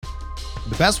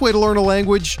The best way to learn a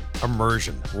language?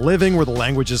 Immersion. Living where the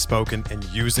language is spoken and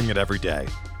using it every day.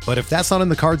 But if that's not in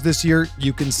the cards this year,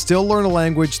 you can still learn a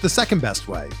language the second best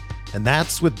way, and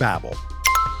that's with Babbel.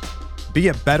 Be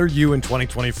a better you in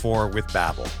 2024 with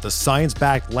Babbel, the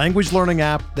science-backed language learning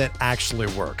app that actually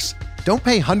works. Don't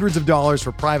pay hundreds of dollars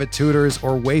for private tutors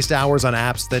or waste hours on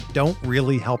apps that don't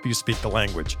really help you speak the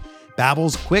language.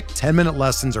 Babbel's quick 10-minute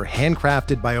lessons are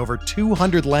handcrafted by over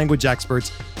 200 language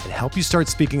experts and help you start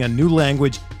speaking a new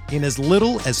language in as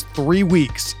little as 3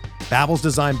 weeks. Babbel's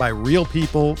designed by real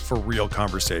people for real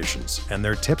conversations, and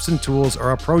their tips and tools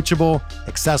are approachable,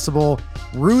 accessible,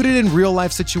 rooted in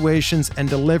real-life situations, and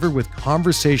delivered with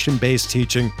conversation-based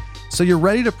teaching, so you're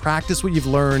ready to practice what you've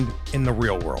learned in the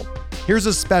real world. Here's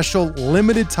a special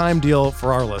limited-time deal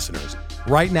for our listeners.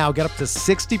 Right now, get up to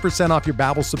 60% off your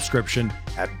Babbel subscription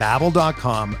at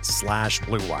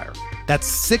babbel.com/BlueWire. That's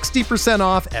 60%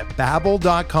 off at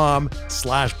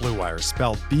babbel.com/BlueWire,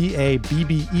 spelled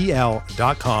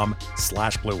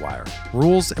BABBEL.com/BlueWire.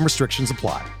 Rules and restrictions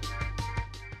apply.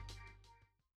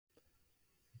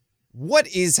 What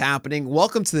is happening?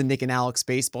 Welcome to the Nick and Alex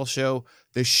Baseball Show,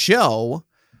 the show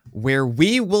where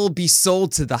we will be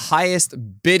sold to the highest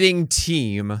bidding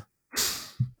team.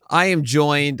 I am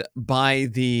joined by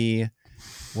the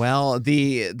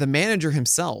manager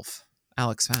himself,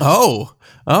 Alex Fast. Oh,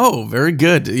 very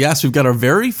good. Yes, we've got a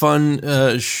very fun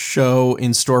show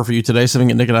in store for you today. Something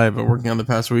that Nick and I have been working on the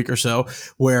past week or so,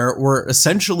 where we're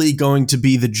essentially going to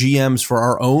be the GMs for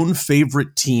our own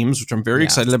favorite teams, which I'm very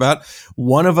excited about.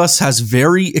 One of us has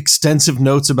very extensive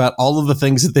notes about all of the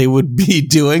things that they would be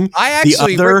doing. I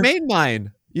actually made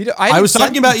mine. I was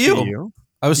talking about you.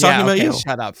 I was talking about you.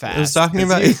 Shut up, Fast. I was talking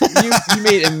about you. You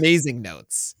made amazing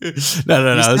notes. No.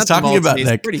 I was talking about Nick.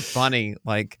 It's pretty funny.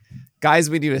 Like, guys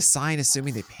we do a sign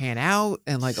assuming they pan out,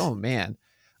 and like, oh man.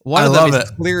 One of them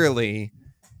is clearly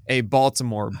a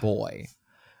Baltimore boy.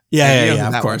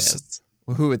 Yeah, of course.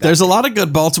 Who would that There's be? a lot of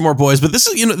good Baltimore boys, but this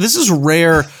is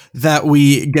rare that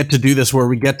we get to do this, where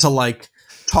we get to like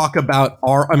talk about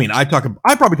I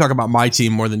probably talk about my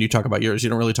team more than you talk about yours. You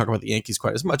don't really talk about the Yankees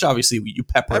quite as much. Obviously, you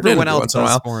pepper everyone it in else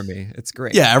does for me. It's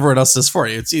great. Yeah, everyone else does for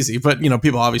you. It's easy, but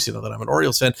people obviously know that I'm an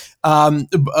Orioles fan.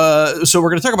 So we're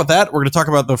going to talk about that. We're going to talk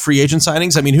about the free agent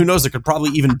signings. I mean, who knows? There could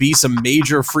probably even be some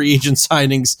major free agent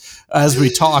signings as we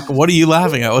talk. What are you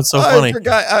laughing at? What's so funny?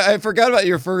 I forgot about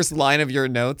your first line of your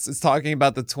notes. It's talking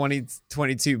about the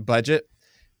 2022 budget.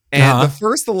 And the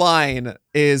first line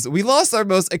is, we lost our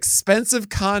most expensive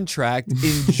contract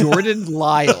in Jordan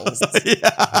Lyles.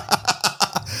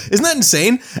 Isn't that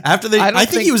insane? I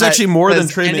think he was actually more than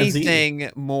Trey Mancini.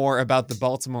 Anything more about the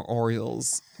Baltimore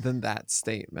Orioles than that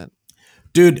statement.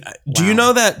 Dude, do you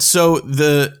know that? So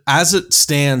as it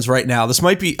stands right now, this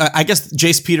might be, I guess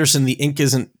Jace Peterson, the ink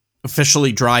isn't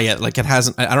officially dry yet. Like it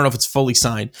hasn't, I don't know if it's fully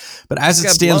signed, but as it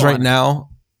stands right now,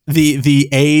 the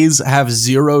A's have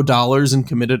 $0 in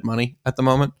committed money at the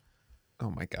moment. Oh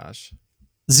my gosh.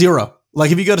 Zero.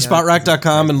 Like if you go to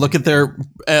spotrac.com and look at their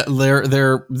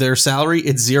salary,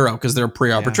 it's zero because they're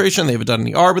pre-arbitration. They haven't done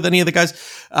any ARB with any of the guys.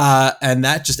 And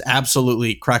that just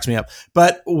absolutely cracks me up.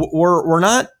 But we're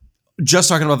not just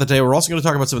talking about the day. We're also going to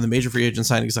talk about some of the major free agent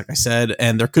signings, like I said,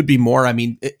 and there could be more. I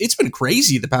mean, it's been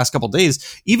crazy the past couple of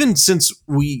days, even since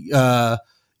in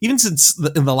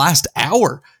the last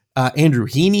hour. Andrew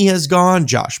Heaney has gone.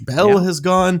 Josh Bell has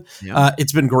gone.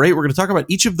 It's been great. We're going to talk about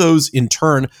each of those in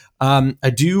turn. I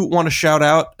do want to shout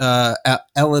out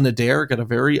Ellen Adair. I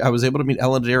was able to meet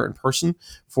Ellen Adair in person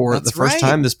for the first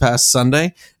time this past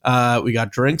Sunday. We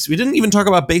got drinks. We didn't even talk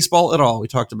about baseball at all. We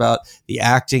talked about the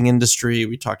acting industry.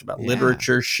 We talked about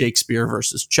literature, Shakespeare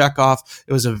versus Chekhov.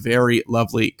 It was a very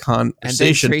lovely conversation. And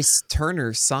then Trace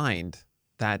Turner signed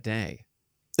that day.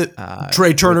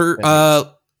 Trey Turner.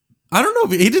 I don't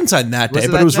know if he didn't sign that day,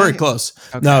 but it was very close.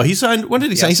 Okay. No, he signed. When did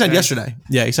he sign? He signed yesterday.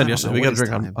 Yeah, he signed yesterday. We got to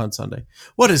drink on Sunday.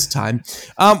 What is time?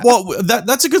 Well,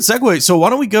 that's a good segue. So why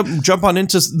don't we jump on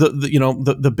into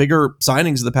the bigger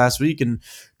signings of the past week? And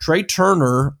Trey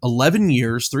Turner, 11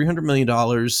 years, $300 million,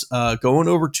 going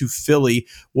over to Philly.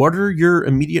 What are your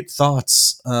immediate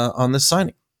thoughts on this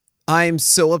signing? I'm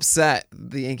so upset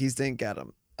the Yankees didn't get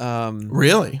him.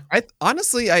 Really? I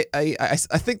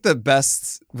think the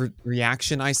best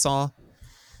reaction I saw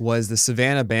was the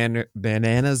Savannah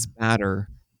Bananas batter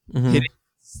hitting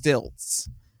stilts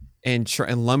and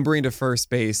lumbering to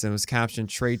first base, and was captioned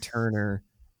Trey Turner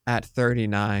at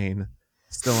 39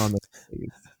 still on the field.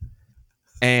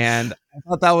 And I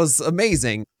thought that was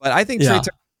amazing, but I think Trey Turner is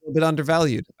a little bit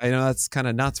undervalued. I know that's kind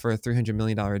of nuts for a $300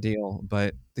 million deal,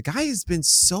 but the guy has been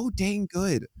so dang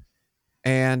good.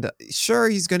 And sure,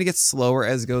 he's going to get slower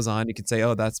as it goes on. You can say,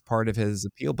 oh, that's part of his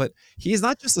appeal, but he's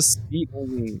not just a speed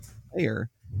only player.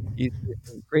 He's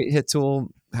a great hit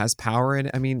tool, has power in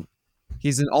it. I mean,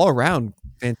 he's an all around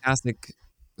fantastic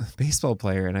baseball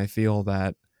player. And I feel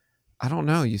that, I don't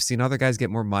know, you've seen other guys get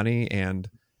more money, and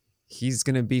he's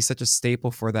going to be such a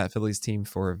staple for that Phillies team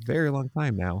for a very long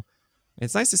time now.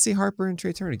 It's nice to see Harper and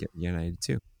Trey Turner get United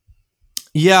too.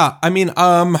 Yeah, I mean,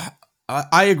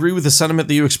 I agree with the sentiment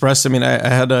that you expressed. I mean, I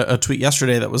had a tweet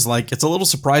yesterday that was like, it's a little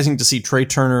surprising to see Trey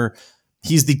Turner.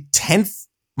 He's the 10th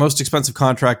most expensive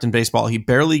contract in baseball. He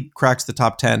barely cracks the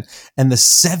top 10, and the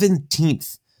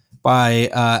 17th by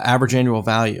average annual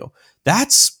value.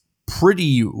 That's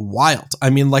pretty wild. I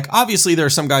mean, like, obviously there are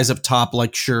some guys up top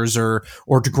like Scherzer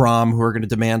or DeGrom who are going to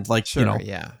demand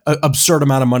absurd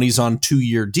amount of monies on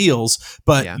 2-year deals.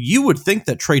 But you would think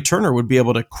that Trey Turner would be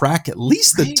able to crack at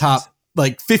least the top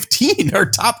like 15 or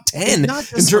top 10 in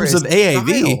terms of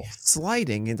AAV.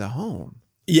 Sliding into home.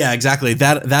 Yeah, exactly.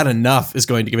 That enough is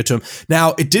going to give it to him.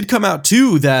 Now, it did come out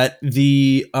too that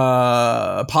the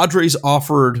Padres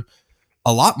offered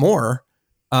a lot more.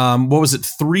 What was it?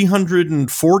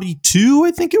 342,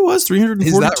 I think it was 342.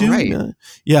 Is that right?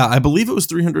 Yeah, I believe it was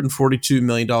 $342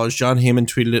 million. John Heyman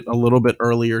tweeted it a little bit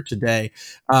earlier today.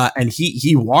 And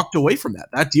he walked away from that.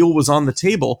 That deal was on the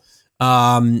table.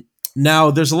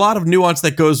 Now there's a lot of nuance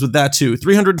that goes with that too.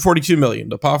 $342 million.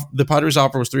 The Padres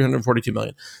offer was $342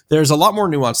 million. There's a lot more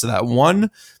nuance to that. One,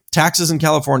 taxes in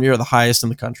California are the highest in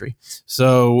the country.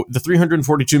 So the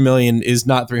 $342 million is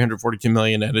not $342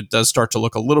 million, and it does start to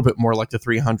look a little bit more like the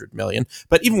 $300 million.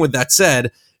 But even with that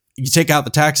said, you take out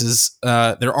the taxes,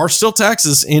 there are still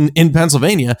taxes in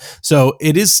Pennsylvania. So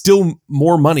it is still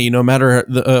more money no matter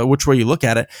which way you look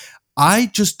at it. I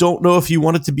just don't know if he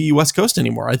wanted to be West Coast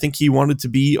anymore. I think he wanted to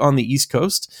be on the East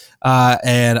Coast.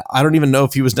 And I don't even know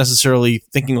if he was necessarily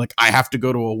thinking like, I have to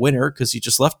go to a winner, because he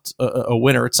just left a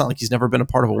winner. It's not like he's never been a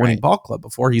part of a winning ball club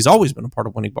before. He's always been a part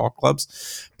of winning ball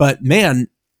clubs. But man,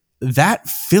 that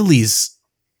Phillies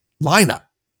lineup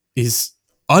is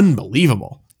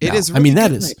unbelievable. It is. Really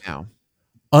that is right now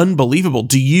unbelievable.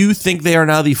 Do you think they are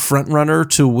now the front runner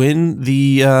to win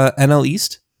the NL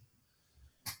East?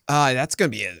 That's going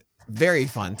to be a very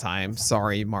fun time.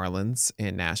 Sorry, Marlins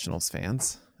and Nationals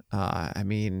fans. I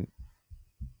mean,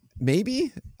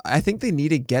 maybe. I think they need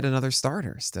to get another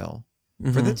starter still.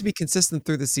 Mm-hmm. For them to be consistent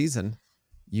through the season,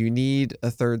 you need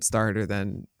a third starter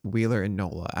than Wheeler and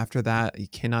Nola. After that, you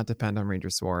cannot depend on Ranger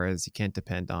Suarez. You can't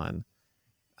depend on,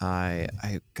 I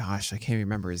can't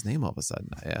remember his name all of a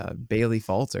sudden. Bailey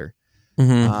Falter.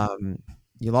 Mm-hmm.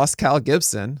 You lost Cal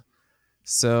Gibson,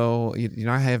 so you're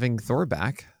not having Thor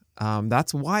back.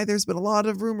 That's why there's been a lot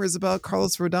of rumors about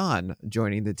Carlos Rodon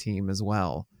joining the team as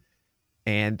well.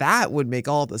 And that would make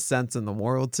all the sense in the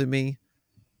world to me.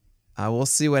 We'll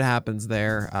see what happens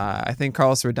there. I think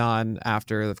Carlos Rodon,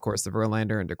 after, of course, the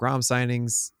Verlander and DeGrom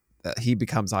signings, he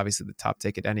becomes obviously the top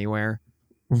ticket anywhere.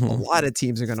 Mm-hmm. A lot of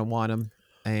teams are going to want him.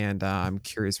 And I'm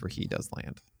curious where he does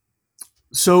land.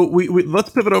 So we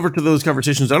let's pivot over to those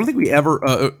conversations. I don't think we ever,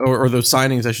 or those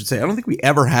signings, I should say. I don't think we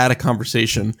ever had a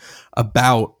conversation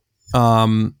about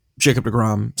Jacob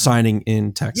DeGrom signing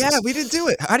in Texas. Yeah, we didn't do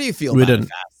it. How do you feel about it?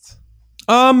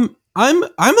 I'm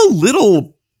a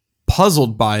little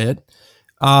puzzled by it.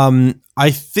 I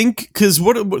think because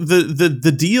what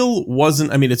the deal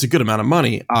wasn't. I mean, it's a good amount of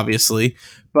money, obviously,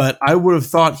 but I would have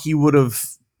thought he would have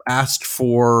asked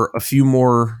for a few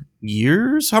more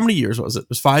years. How many years was it? It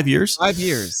was 5 years. 5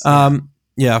 years.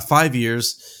 5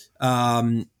 years.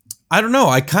 I don't know.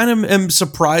 I kind of am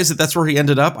surprised that that's where he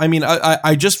ended up. I mean,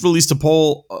 I just released a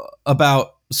poll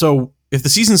about, so if the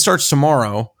season starts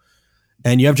tomorrow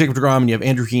and you have Jacob DeGrom and you have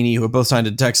Andrew Heaney, who have both signed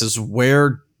in Texas,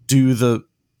 where do the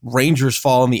Rangers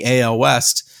fall in the AL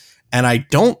West? And I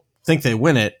don't think they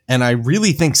win it. And I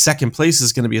really think second place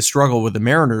is going to be a struggle with the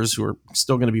Mariners, who are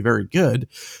still going to be very good.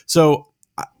 So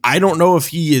I don't know if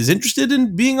he is interested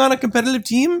in being on a competitive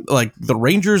team. Like, the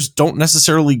Rangers don't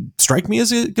necessarily strike me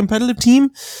as a competitive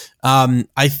team.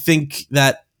 I think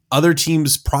that other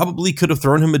teams probably could have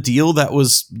thrown him a deal that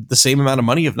was the same amount of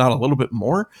money, if not a little bit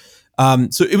more.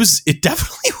 So it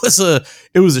definitely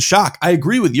was a shock. I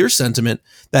agree with your sentiment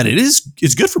that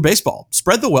it's good for baseball.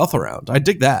 Spread the wealth around. I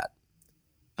dig that.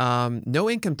 No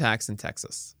income tax in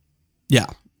Texas. Yeah.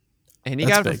 And he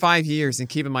got it for 5 years, and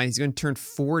keep in mind, he's going to turn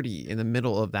 40 in the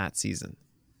middle of that season.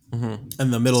 Mm-hmm. In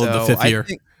the middle of the fifth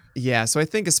year. So I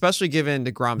think, especially given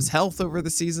DeGrom's health over the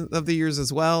season of the years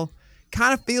as well,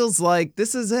 kind of feels like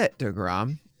this is it,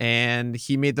 DeGrom. And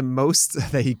he made the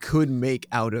most that he could make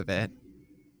out of it.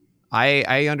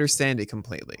 I understand it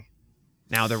completely.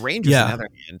 Now, the Rangers, on the other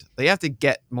hand, they have to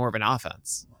get more of an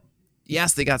offense.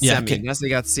 Yes, they got Yeah, Semien. Yes, they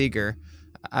got Seager.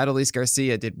 Adolis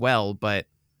Garcia did well, but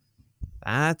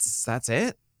that's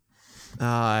it.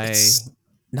 It's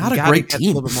not you a gotta great get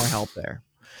team. A little bit more help there.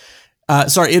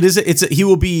 Sorry, he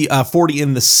will be 40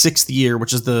 in the 6th year,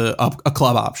 which is a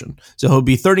club option. So he'll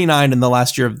be 39 in the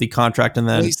last year of the contract, and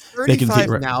then he's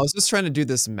 35 now. I was just trying to do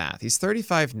this math. He's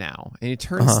 35 now, and he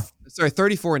turns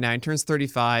 34 now. He turns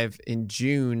 35 in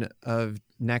June of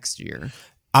next year.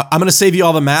 I'm going to save you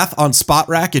all the math on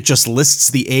Spotrac. It just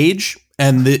lists the age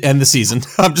and the season.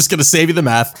 I'm just going to save you the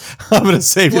math. I'm going to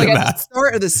save you the math. At the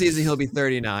start of the season, he'll be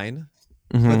 39,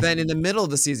 but then in the middle of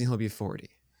the season, he'll be 40.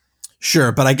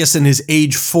 Sure, but I guess in his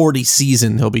age 40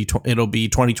 season, it'll be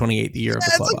 2028, the year of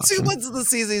the club it's like 2 option. months of the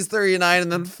season, he's 39,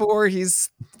 and then 4, he's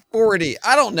 40.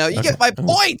 I don't know. You get my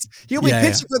point. He'll be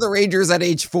pitching for the Rangers at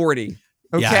age 40.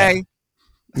 Okay.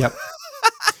 Yep.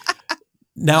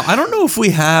 Now, I don't know if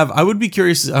I would be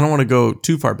curious. I don't want to go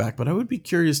too far back, but I would be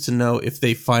curious to know if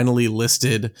they finally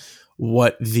listed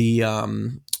what the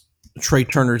Trey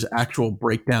Turner's actual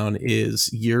breakdown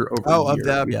is year over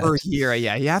year. Of the per year.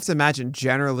 Yeah. You have to imagine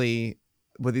generally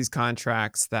with these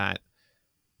contracts that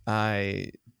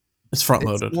it's front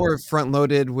loaded. It's more front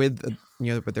loaded with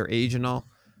with their age and all.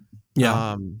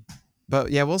 Yeah.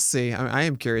 But yeah, we'll see. I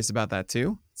am curious about that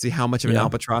too. See how much of an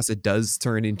albatross it does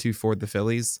turn into for the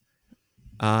Phillies.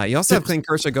 You also have Clayton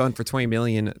Kershaw going for $20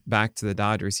 million back to the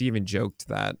Dodgers. He even joked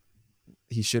that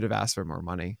he should have asked for more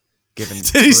money. Did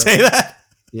he say that?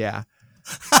 Yeah.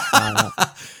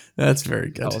 That's very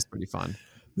good. That was pretty fun.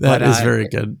 That is very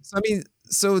good.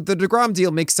 So the DeGrom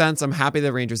deal makes sense. I'm happy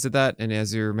the Rangers did that. And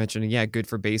as you're mentioning, good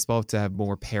for baseball to have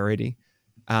more parity.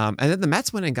 And then the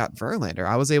Mets went and got Verlander.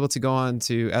 I was able to go on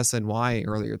to SNY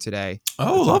earlier today.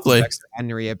 Oh, lovely.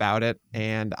 Henry about it.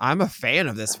 And I'm a fan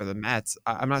of this for the Mets.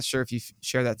 I'm not sure if you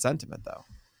share that sentiment, though.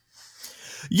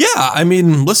 Yeah, I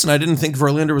mean, listen, I didn't think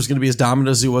Verlander was going to be as dominant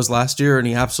as he was last year, and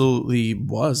he absolutely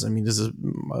was. I mean, this is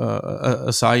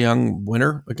a Cy Young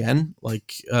winner again.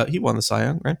 Like, he won the Cy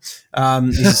Young, right?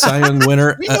 He's a Cy Young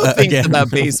winner we know things about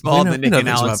baseball, the Nick and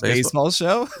Alex baseball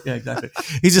show. Yeah, exactly.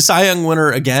 He's a Cy Young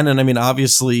winner again, and I mean,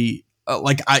 obviously,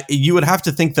 you would have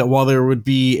to think that while there would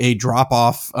be a drop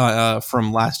off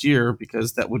from last year,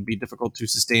 because that would be difficult to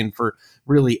sustain for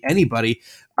really anybody.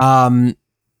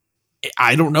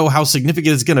 I don't know how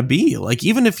significant it's going to be. Like,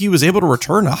 even if he was able to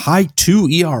return a high 2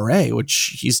 ERA,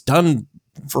 which he's done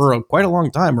for quite a long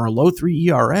time, or a low 3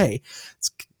 ERA, it's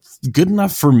good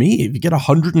enough for me. If you get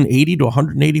 180 to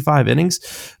 185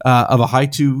 innings of a high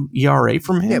 2 ERA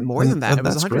from him. Yeah, more than that. It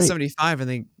was 175, great. And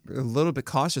they were a little bit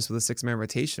cautious with a 6-man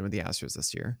rotation with the Astros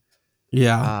this year.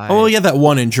 Yeah. That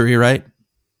one injury, right?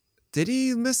 Did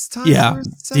he miss time? Yeah,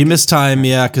 he missed time.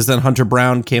 Yeah, because then Hunter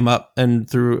Brown came up and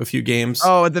threw a few games.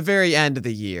 Oh, at the very end of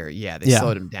the year. Yeah, they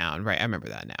slowed him down. Right, I remember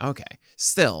that now. Okay.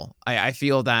 Still, I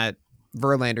feel that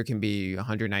Verlander can be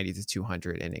 190 to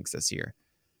 200 innings this year.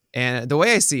 And the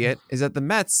way I see it is that the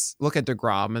Mets look at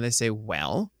DeGrom and they say,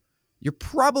 well, you're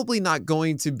probably not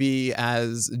going to be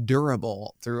as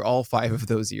durable through all 5 of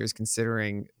those years,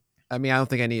 considering, I don't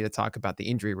think I need to talk about the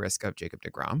injury risk of Jacob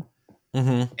DeGrom.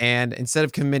 Mm-hmm. And instead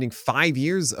of committing 5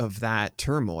 years of that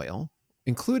turmoil,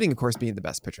 including, of course, being the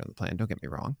best pitcher on the planet, don't get me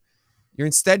wrong, you're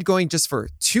instead going just for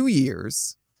 2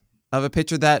 years of a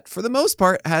pitcher that, for the most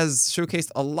part, has showcased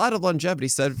a lot of longevity,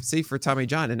 say for Tommy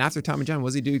John. And after Tommy John, what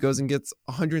does he do? He goes and gets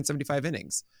 175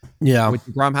 innings. Yeah. Which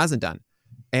DeGrom hasn't done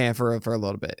and for a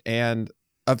little bit. And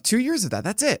of 2 years of that,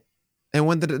 that's it. And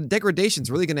when the degradation is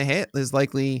really going to hit is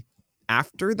likely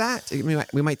after that.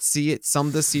 We might see it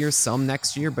some this year, some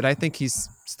next year, but I think he's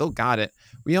still got it.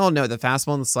 We all know the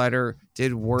fastball and the slider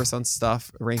did worse on stuff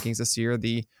rankings this year.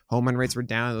 The home run rates were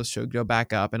down. Those should go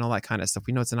back up and all that kind of stuff.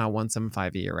 We know it's not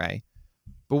 1.75 ERA.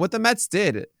 But what the Mets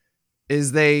did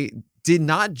is they did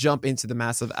not jump into the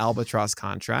massive albatross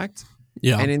contract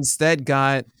and instead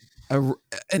got an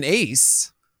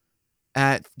ace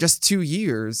at just 2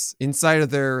 years inside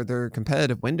of their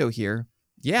competitive window here.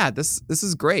 Yeah, this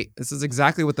is great. This is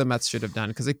exactly what the Mets should have done,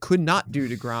 because they could not do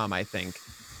DeGrom, I think,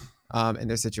 in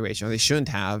their situation, or they shouldn't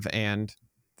have, and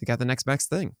they got the next best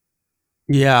thing.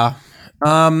 Yeah.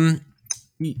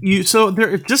 So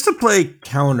there, just to play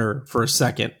counter for a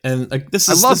second, and like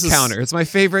I love counter. It's my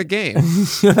favorite game.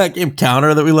 That game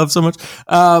Counter that we love so much.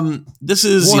 This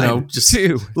is 1, just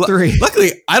 2, 3. Luckily,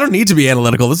 I don't need to be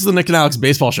analytical. This is the Nick and Alex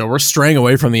baseball show. We're straying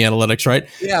away from the analytics, right?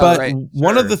 Yeah, but right.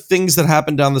 One of the things that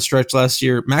happened down the stretch last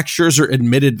year, Max Scherzer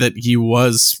admitted that he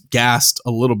was gassed a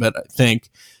little bit, I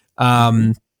think.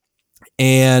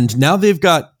 And now they've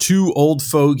got 2 old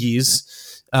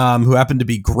fogies who happen to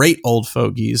be great old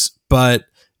fogies, but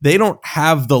they don't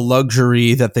have the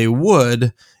luxury that they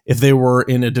would if they were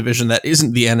in a division that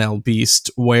isn't the NL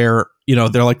Beast, where,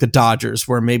 they're like the Dodgers,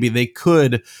 where maybe they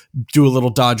could do a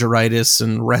little Dodgeritis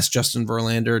and rest Justin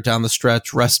Verlander down the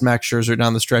stretch, rest Max Scherzer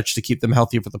down the stretch to keep them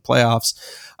healthy for the playoffs,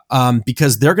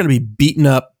 because they're going to be beaten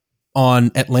up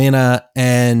on Atlanta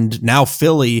and now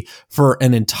Philly for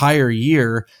an entire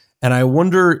year. And I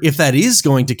wonder if that is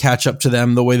going to catch up to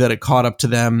them the way that it caught up to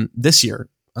them this year.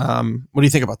 What do you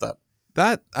think about that?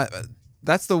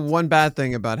 That's the one bad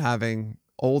thing about having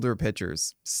older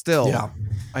pitchers. Still, Yeah.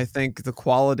 I think the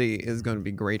quality is going to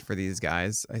be great for these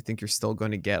guys. I think you're still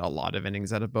going to get a lot of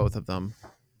innings out of both of them.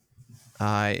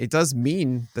 It does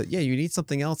mean that, you need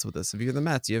something else with this. If you're the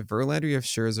Mets, you have Verlander, you have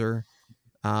Scherzer,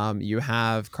 you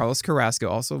have Carlos Carrasco,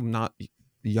 also not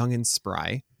young and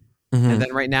spry. Mm-hmm. And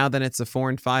then right now, it's a 4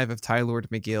 and 5 of Tylor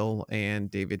McGill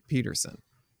and David Peterson.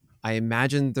 I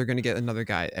imagine they're going to get another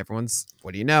guy. Everyone's,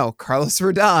 what do you know? Carlos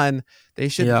Rodon. They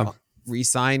should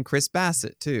re-sign Chris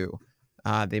Bassett too.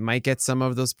 They might get some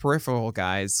of those peripheral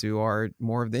guys who are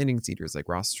more of the innings eaters, like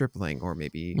Ross Stripling, or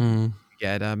maybe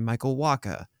get Michael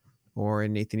Wacha or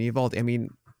Nathan Eovaldi. I mean,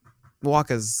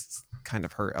 Wacha's kind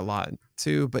of hurt a lot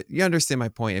too, but you understand my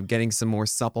point of getting some more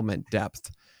supplement depth.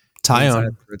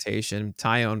 Taillon rotation.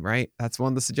 Taillon, right? That's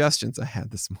one of the suggestions I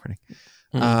had this morning.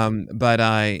 But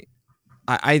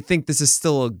I think this is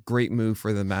still a great move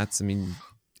for the Mets. I mean,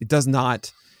 it does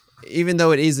not, even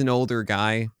though it is an older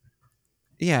guy,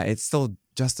 it's still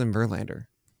Justin Verlander.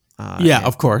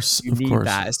 Of course. You need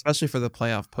that, especially for the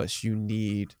playoff push. You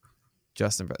need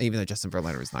Justin, even though Justin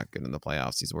Verlander is not good in the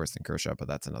playoffs. He's worse than Kershaw, but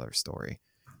that's another story.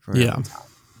 That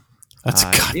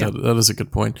is a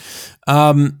good point.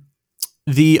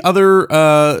 The other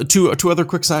two other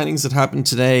quick signings that happened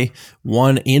today.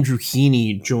 One, Andrew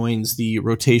Heaney joins the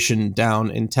rotation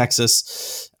down in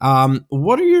Texas.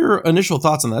 What are your initial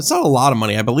thoughts on that? It's not a lot of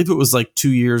money. I believe it was like 2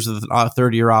 years of a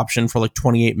third-year option for like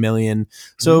 $28 million.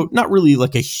 So not really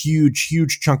like a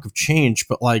huge chunk of change,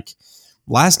 but like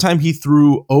last time he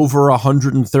threw over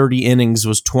 130 innings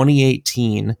was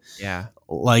 2018. Yeah.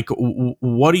 Like,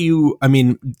 what do you? I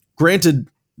mean, granted,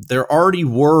 there already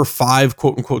were 5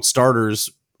 quote unquote starters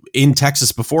in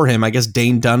Texas before him. I guess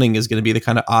Dane Dunning is going to be the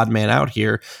kind of odd man out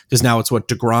here, because now it's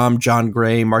DeGrom, John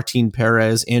Gray, Martin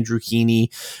Perez, Andrew Heaney,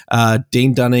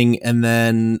 Dane Dunning, and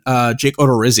then Jake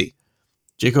Odorizzi.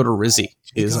 Jake Odorizzi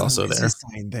is also there.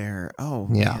 Signed there. Oh,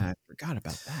 yeah. Man, I forgot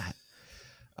about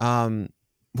that.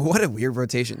 What a weird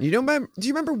rotation. Do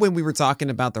you remember when we were talking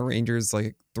about the Rangers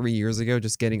like 3 years ago,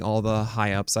 just getting all the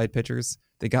high upside pitchers?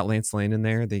 They got Lance Lane in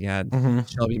there. They had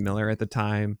Shelby Miller at the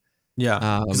time.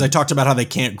 Yeah, because I talked about how they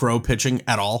can't grow pitching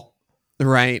at all.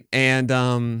 Right, and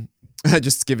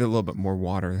just give it a little bit more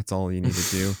water. That's all you need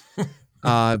to do.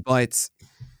 But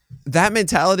that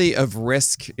mentality of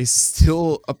risk is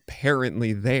still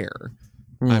apparently there.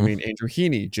 I mean, Andrew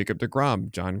Heaney, Jacob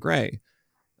deGrom, John Gray.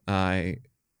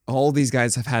 All these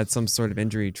guys have had some sort of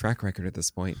injury track record at this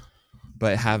point,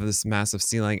 but have this massive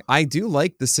ceiling. I do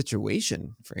like the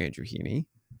situation for Andrew Heaney.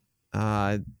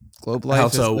 Globe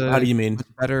Life how do you mean?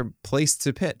 Better place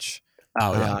to pitch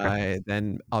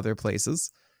than other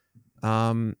places.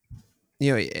 And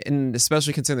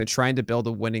especially considering they're trying to build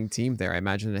a winning team there. I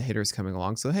imagine the hitter's coming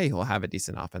along, so hey, he'll have a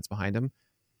decent offense behind him.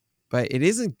 But it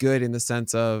isn't good in the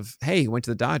sense of, hey, he went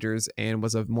to the Dodgers and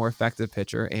was a more effective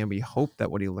pitcher, and we hope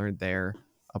that what he learned there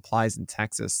applies in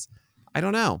Texas. I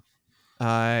don't know.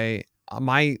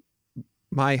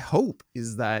 My hope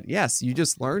is that, yes, you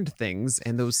just learned things,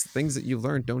 and those things that you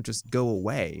learned don't just go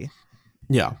away.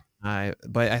 Yeah.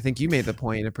 But I think you made the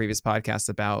point in a previous podcast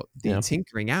about the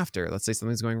tinkering after. Let's say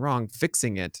something's going wrong,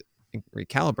 fixing it, and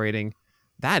recalibrating,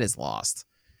 that is lost.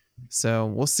 So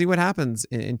we'll see what happens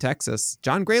in Texas.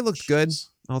 John Gray looked good.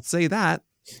 I'll say that.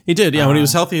 He did. Yeah. When he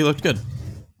was healthy, he looked good.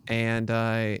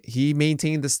 And he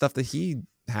maintained the stuff that he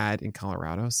had in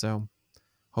Colorado. So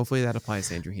hopefully that applies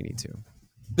to Andrew Heaney too.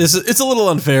 It's a little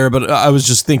unfair, but I was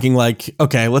just thinking like,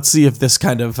 okay, let's see if this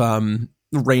kind of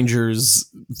Rangers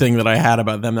thing that I had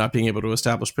about them not being able to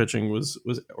establish pitching was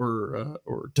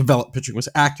or develop pitching was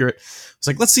accurate. It's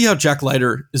like, let's see how Jack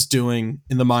Leiter is doing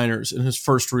in the minors in his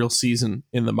first real season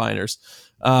in the minors.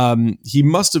 He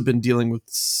must have been dealing with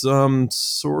some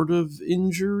sort of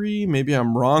injury. Maybe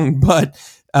I'm wrong, but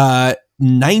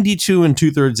 92 and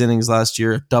 2/3 innings last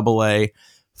year at AA,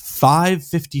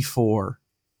 5.54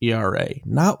 ERA.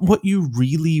 Not what you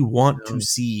really want to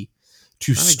see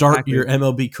to start your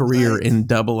MLB career in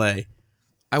AA.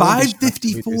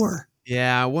 5.54.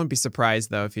 Yeah, I wouldn't be surprised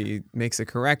though if he makes a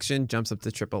correction, jumps up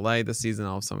to AAA this season.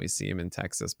 All of a sudden we see him in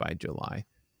Texas by July.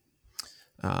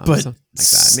 But something like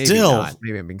that. Maybe still. not.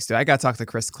 Maybe I'm being stupid. I got to talk to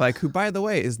Chris Clegg, who, by the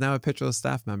way, is now a Pitcher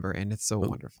staff member, and it's so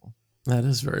wonderful. That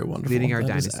is very wonderful. Leading our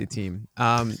dynasty team.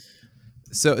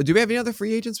 So do we have any other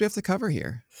free agents we have to cover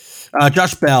here?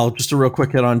 Josh Bell, just a real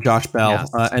quick hit on Josh Bell.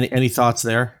 Yes. Any thoughts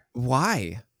there?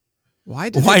 Why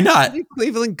not? Why did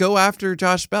Cleveland go after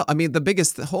Josh Bell? I mean, the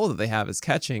biggest hole that they have is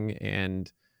catching,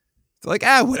 and they're like,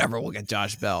 whatever, we'll get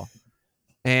Josh Bell.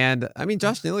 And I mean,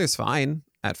 Josh Naylor's fine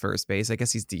at first base. I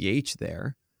guess he's DH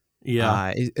there.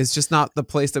 Yeah. It's just not the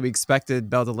place that we expected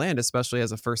Bell to land, especially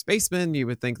as a first baseman. You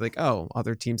would think like,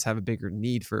 other teams have a bigger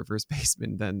need for a first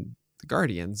baseman than the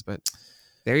Guardians, but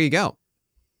there you go.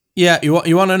 Yeah. You want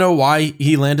to know why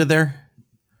he landed there?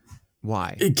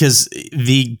 Why? Because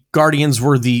the Guardians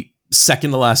were the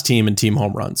second to last team in team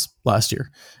home runs last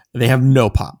year. They have no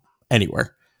pop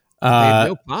anywhere. They have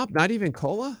no pop, not even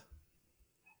Cola.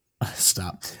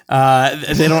 Stop.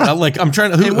 They don't like. I'm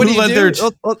trying to. Who led their?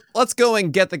 Let's go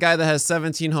and get the guy that has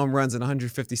 17 home runs in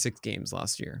 156 games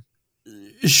last year.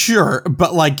 Sure,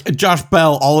 but like Josh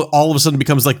Bell, all of a sudden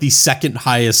becomes like the second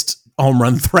highest home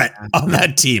run threat on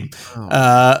that team.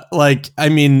 I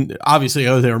mean, obviously,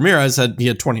 Jose Ramirez had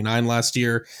 29 last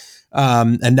year,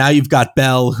 and now you've got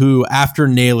Bell, who after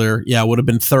Naylor, would have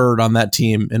been third on that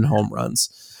team in home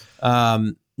runs.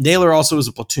 Naylor also is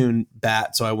a platoon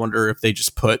bat, so I wonder if they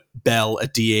just put Bell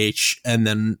at DH and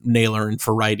then Naylor in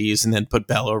for righties, and then put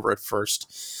Bell over at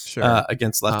first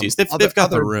against lefties. They've got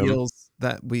the room. Deals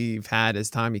that we've had is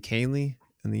Tommy Kahnle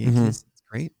and the Yankees. It's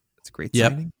great. It's a great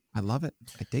signing. I love it.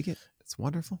 I dig it. It's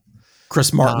wonderful.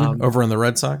 Chris Martin over in the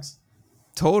Red Sox.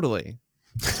 Totally.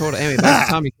 Anyway, back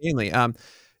to Tommy Kahnle.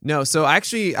 No, so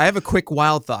actually, I have a quick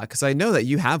wild thought because I know that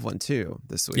you have one too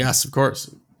this week. Yes, of course.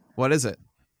 What is it?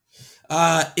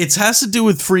 It has to do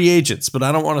with free agents, but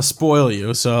I don't want to spoil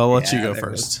you, so I'll let you go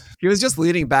first. He was just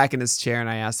leaning back in his chair, and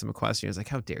I asked him a question. He was like,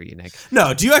 "How dare you, Nick?"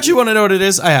 No, do you actually want to know what it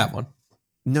is? I have one.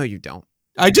 No, you don't.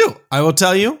 I do. I will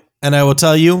tell you, and I will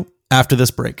tell you after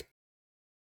this break.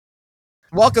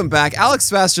 Welcome back. Alex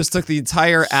Fast just took the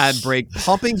entire ad break,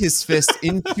 pumping his fist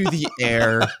into the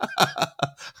air.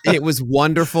 It was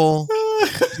wonderful.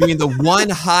 Doing the one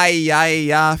high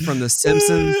ya from The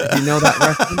Simpsons. You know that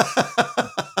reference?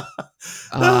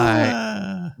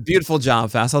 Beautiful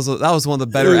job, Fast. That was one of the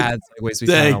better ad segues we've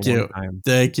had on one time.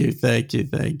 Thank you.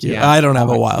 Yeah. I don't have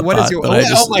a wild thought.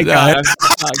 Oh my God.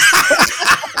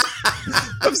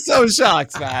 I'm so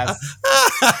shocked, Fast.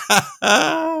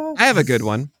 I have a good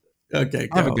one. Okay,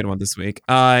 I have a good one this week.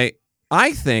 I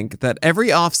think that every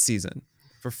offseason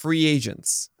for free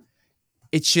agents,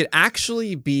 it should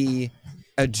actually be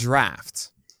a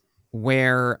draft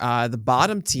where the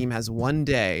bottom team has one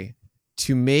day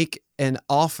to make an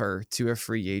offer to a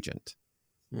free agent.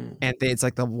 And it's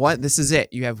like this is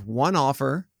it. You have one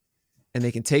offer and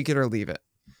they can take it or leave it.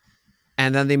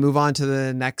 And then they move on to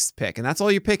the next pick. And that's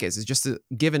all your pick is just to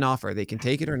give an offer. They can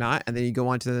take it or not. And then you go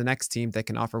on to the next team that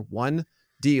can offer one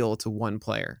deal to one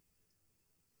player.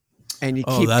 And you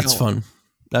keep that's going. fun.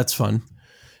 That's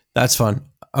fun.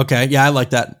 Okay. Yeah, I like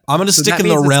that. I'm going to stick in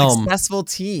the realm. Successful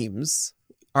teams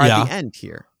are at the end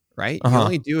here, right? You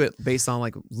only do it based on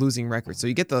like losing records. So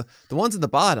you get the ones at the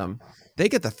bottom, they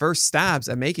get the first stabs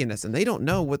at making this and they don't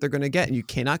know what they're going to get. And you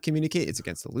cannot communicate. It's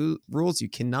against the rules. You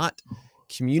cannot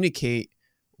communicate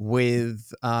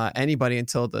with anybody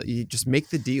until you just make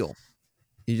the deal.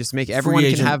 You just make everyone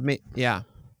can have yeah.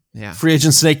 Free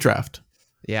agent snake draft.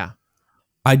 Yeah.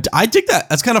 I dig that.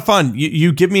 That's kind of fun.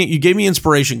 You gave me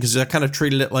inspiration because I kind of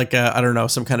treated it like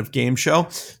some kind of game show.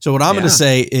 So what I'm going to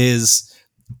say is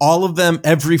all of them,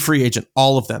 every free agent,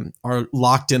 all of them are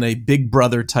locked in a Big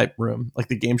Brother type room, like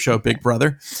the game show Big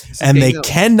Brother, and they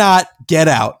cannot get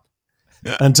out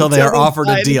until they are offered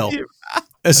a deal.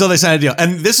 And so they sign a deal.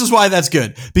 And this is why that's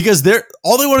good because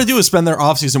all they want to do is spend their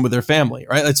offseason with their family,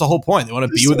 right? That's the whole point. They want to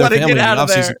be with their family in the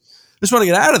offseason. Just want to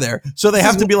get out of there. So they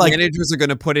have to be like managers are going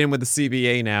to put in with the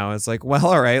CBA now. It's like, well,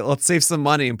 all right, let's save some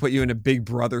money and put you in a Big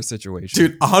Brother situation.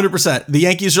 Dude, 100%. The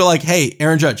Yankees are like, hey,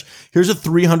 Aaron Judge, here's a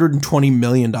 $320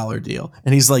 million deal.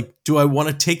 And he's like, do I want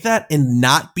to take that and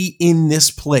not be in this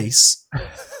place?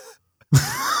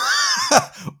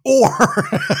 Or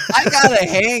I got to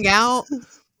hang out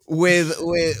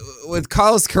with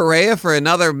Carlos Correa for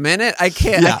another minute. I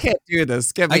can't do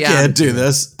this. I can't do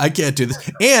this.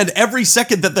 And every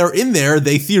second that they're in there,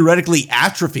 they theoretically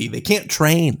atrophy. They can't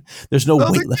train. There's no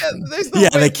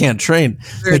weightlifting. They can't train.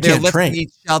 They can't train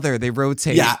each other. They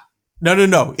rotate. Yeah.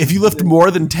 No. If you lift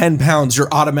more than 10 pounds, you're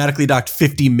automatically docked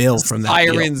 50 mil from that.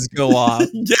 Sirens go off.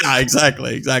 Yeah,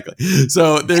 exactly.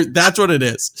 So that's what it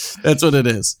is.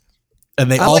 And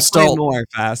they all like stole more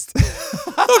Fast.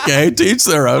 Okay, to each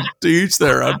their own. To each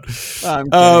their own. I'm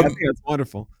kidding. I think that's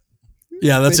wonderful.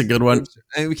 Yeah, that's a good one.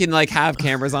 And we can like have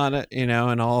cameras on it,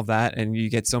 and all of that, and you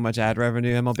get so much ad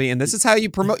revenue, MLB. And this is how you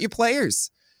promote your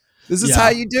players. This is how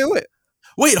you do it.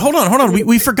 Wait, hold on.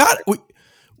 We forgot.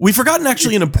 We forgotten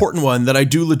actually an important one that I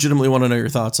do legitimately want to know your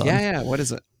thoughts on. Yeah. What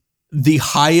is it? The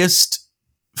highest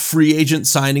free agent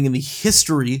signing in the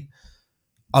history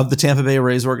of the Tampa Bay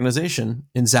Rays organization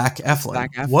in Zach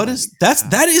Eflin. What is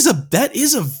that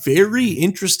is a very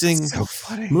interesting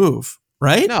move,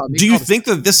 right? No, do you think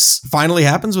that this finally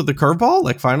happens with the curveball?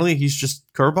 Like finally he's just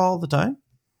curveball all the time?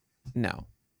 No.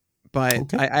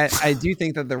 But I do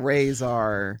think that the Rays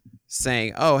are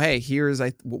saying, oh, hey, here's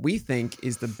what we think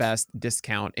is the best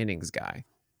discount innings guy.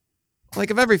 Like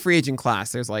of every free agent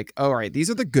class, there's like, all right, these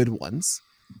are the good ones.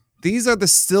 These are the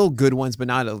still good ones, but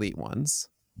not elite ones.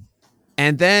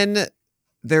 And then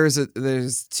there's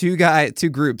two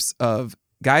groups of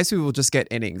guys who will just get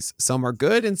innings. Some are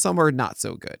good and some are not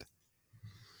so good.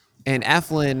 And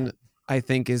Eflin, I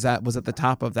think, was at the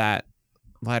top of that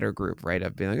latter group, right?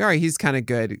 Of being like, all right, he's kind of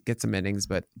good, get some innings,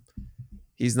 but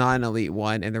he's not an elite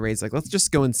one. And the Rays like, let's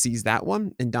just go and seize that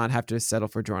one and not have to settle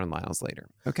for Jordan Lyles later.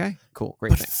 Okay, cool,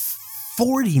 great thing.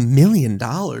 $40 million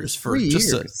for 3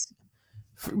 just years.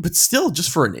 but still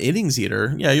just for an innings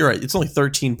eater. Yeah, you're right. It's only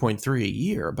 13.3 a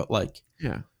year, but like,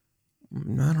 yeah,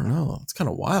 I don't know. It's kind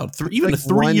of wild. Even like a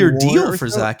 3-year deal for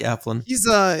so. Zach Eflin.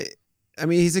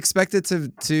 He's expected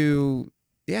to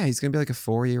he's gonna be like a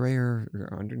 4 ERA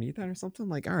or underneath that or something.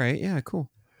 Like, all right, yeah, cool,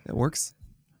 that works.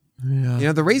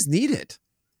 Yeah, The Rays need it.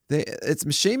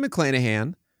 It's Shane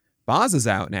McClanahan. Boz is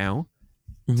out now.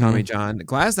 Tommy John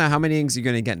Glasnow. How many innings are you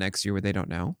going to get next year? Where they don't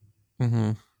know.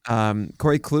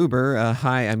 Corey Kluber.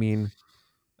 Hi. I mean,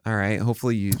 all right.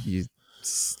 Hopefully you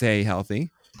stay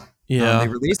healthy. Yeah. They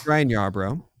released Ryan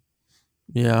Yarbrough.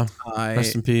 Yeah.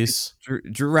 Rest in peace.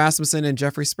 Drew Rasmussen and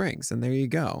Jeffrey Springs, and there you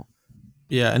go.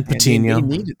 Yeah, and Patino. They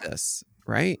needed this,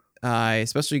 right?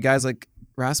 Especially guys like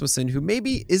Rasmussen, who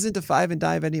maybe isn't a 5 and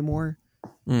dive anymore,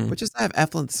 but just to have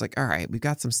Eflin, it's like, all right, we've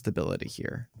got some stability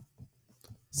here.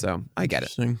 So I get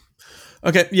it.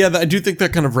 Okay, yeah, I do think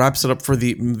that kind of wraps it up for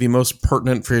the most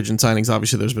pertinent free agent signings.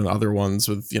 Obviously, there's been other ones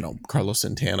with Carlos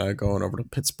Santana going over to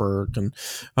Pittsburgh, and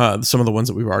some of the ones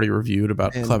that we've already reviewed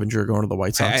about Clevenger going to the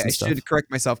White Sox. And stuff. I should correct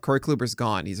myself. Corey Kluber's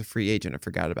gone. He's a free agent. I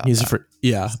forgot about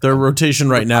that. Their rotation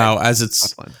right now, as it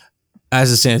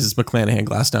stands, it's McClanahan,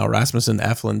 Glasnow, Rasmussen,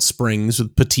 Eflin, Springs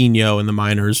with Patino in the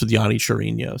minors with Yanni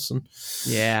Chirinos. And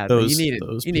you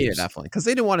needed Eflin because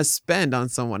they didn't want to spend on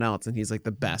someone else, and he's like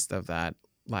the best of that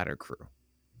latter crew.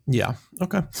 Yeah.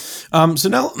 Okay. So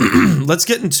now let's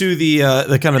get into the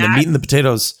kind of the meat and the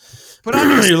potatoes.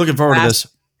 You're looking forward to this.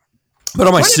 Put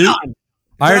on my suit.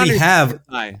 I already have.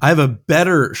 I have a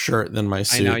better shirt than my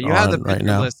suit. I know you have the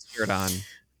Pitcherless shirt on.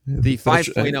 The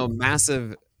 5.0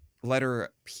 massive letter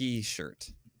P shirt.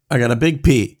 I got a big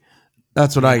P.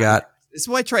 That's what I got. This is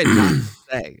what I tried not to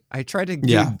say. I tried to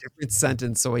give a different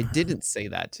sentence, so I didn't say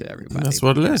that to everybody. That's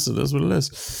what it is. That's what it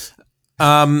is.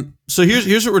 So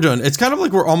here's what we're doing. It's kind of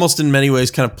like we're almost in many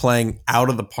ways kind of playing out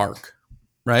of the park,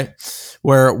 right?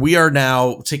 Where we are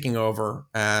now taking over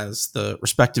as the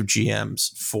respective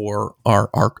GMs for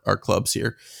our clubs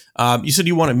here. You said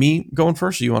you wanted me going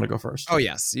first, or you want to go first? Oh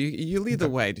yes, you lead the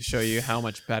way to show you how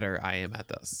much better I am at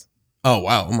this. Oh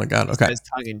wow! Oh my god! Okay, it's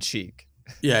tongue in cheek.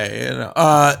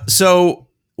 Yeah. So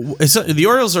the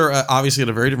Orioles are obviously at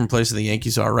a very different place than the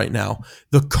Yankees are right now.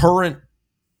 The current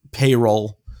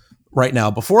payroll right now,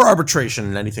 before arbitration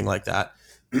and anything like that,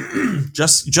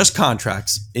 just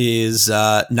contracts is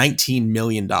 $19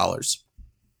 million,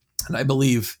 and I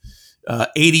believe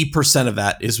 80% of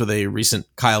that is with a recent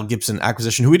Kyle Gibson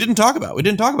acquisition, who we didn't talk about. We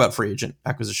didn't talk about free agent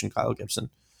acquisition Kyle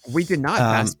Gibson. We did not. What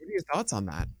are your thoughts on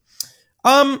that?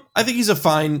 I think he's a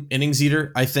fine innings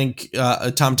eater. I think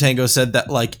Tom Tango said that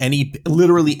like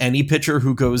literally any pitcher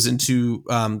who goes into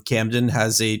Camden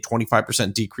has a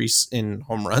 25% decrease in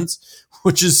home runs,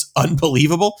 which is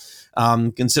unbelievable,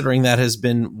 considering that has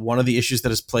been one of the issues that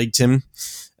has plagued him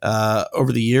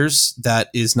over the years. That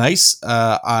is nice.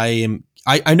 I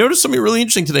noticed something really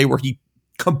interesting today where he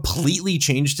completely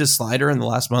changed his slider in the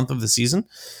last month of the season.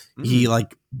 He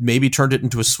like maybe turned it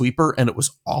into a sweeper, and it was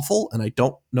awful. And I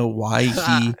don't know why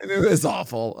it was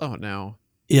awful. Oh no.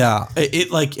 Yeah,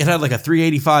 it had like a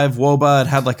 385 WOBA. It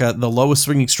had like the lowest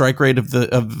swinging strike rate of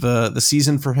the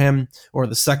season for him, or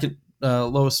the second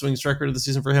lowest swinging strike rate of the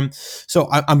season for him. So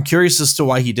I'm curious as to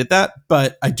why he did that.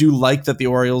 But I do like that the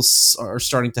Orioles are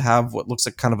starting to have what looks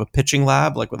like kind of a pitching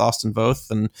lab, like with Austin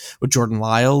Voth and with Jordan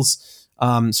Lyles.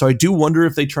 So I do wonder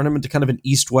if they turn him into kind of an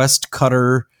east-west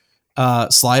cutter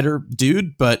slider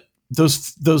dude, but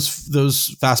those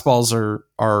fastballs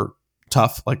are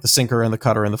tough. Like the sinker and the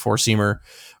cutter and the four seamer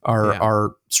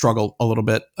are struggle a little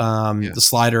bit. The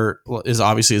slider is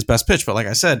obviously his best pitch, but like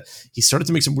I said, he started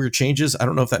to make some weird changes. I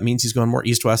don't know if that means he's going more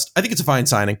east-west. I think it's a fine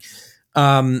signing.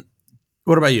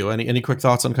 What about you? Any quick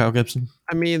thoughts on Kyle Gibson?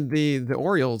 I mean, the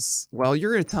Orioles, well,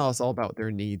 you're going to tell us all about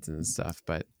their needs and stuff,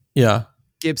 but yeah,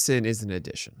 Gibson is an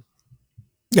addition.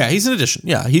 Yeah, he's an addition.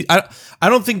 Yeah, I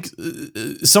don't think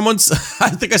someone's. I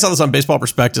think I saw this on Baseball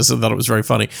Prospectus and thought it was very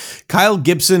funny. Kyle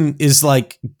Gibson is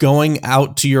like going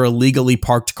out to your illegally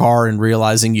parked car and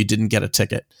realizing you didn't get a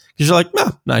ticket because you're like,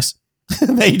 oh, nice.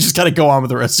 And then you just got to go on with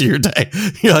the rest of your day.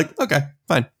 You're like, okay,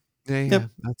 fine. Yeah, yep.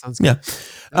 That sounds good. Yeah.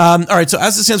 All right. So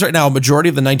as it stands right now, a majority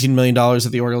of the $19 million that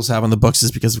the Orioles have on the books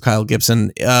is because of Kyle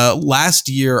Gibson. Last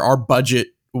year, our budget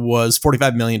was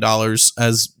 $45 million,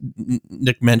 as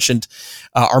Nick mentioned.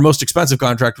 Our most expensive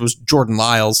contract was Jordan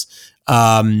Lyles.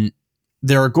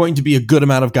 There are going to be a good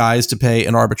amount of guys to pay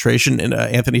in arbitration, and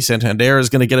Anthony Santander is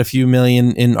going to get a few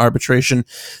million in arbitration.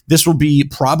 This will be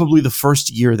probably the first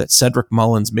year that Cedric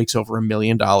Mullins makes over $1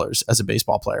 million as a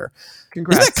baseball player.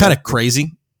 Congrats. Isn't that kind of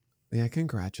crazy? Yeah,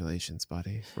 congratulations,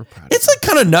 buddy. We're proud. It's like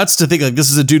kind of nuts to think like this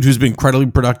is a dude who's been incredibly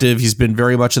productive. He's been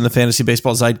very much in the fantasy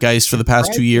baseball zeitgeist for the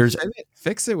past 2 years.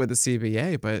 Fix it with the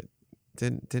CBA, but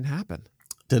didn't happen.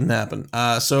 Didn't happen.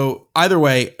 So either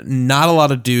way, not a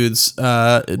lot of dudes who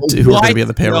are going to be on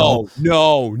the payroll.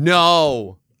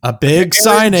 No. A big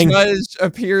signing. Judge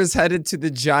appears headed to the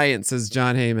Giants, says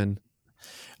John Heyman.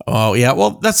 Oh yeah,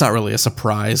 well that's not really a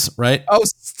surprise, right? Oh,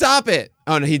 stop it!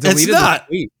 Oh no, he deleted the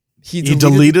tweet. He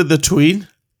deleted the tweet?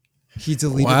 He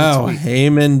deleted the tweet. Wow,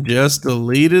 Heyman just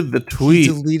deleted the tweet.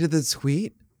 He deleted the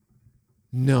tweet?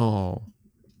 No.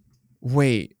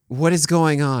 Wait, what is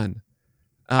going on?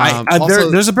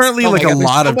 There's apparently like a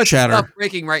lot of chatter. Stuff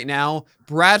breaking right now.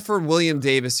 Bradford William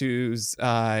Davis, who's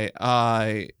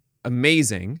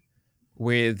amazing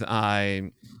with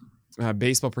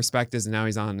Baseball Prospectus, and now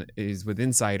he's with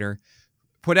Insider,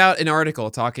 put out an article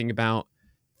talking about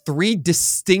 3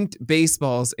 distinct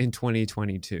baseballs in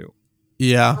 2022.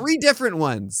 Yeah. 3 different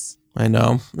ones. I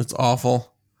know. It's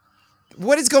awful.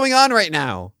 What is going on right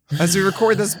now as we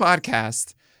record this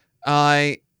podcast?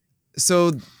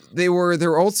 So there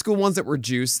were old school ones that were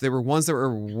juiced. There were ones that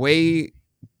were way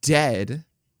dead.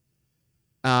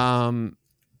 But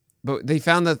they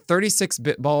found that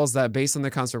 36-bit balls that based on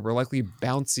the construct were likely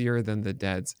bouncier than the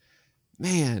deads.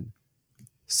 Man.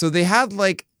 So they had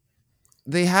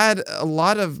a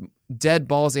lot of dead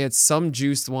balls. They had some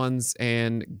juiced ones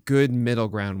and good middle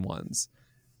ground ones.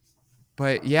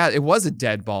 But yeah, it was a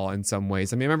dead ball in some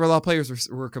ways. I mean, I remember a lot of players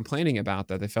were complaining about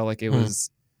that. They felt like it was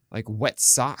like wet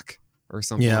sock or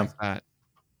something like that.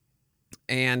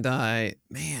 And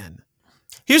man,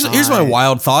 here's my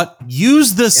wild thought: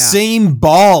 use the same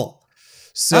ball.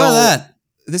 So how about that?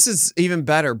 This is even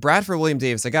better. Bradford William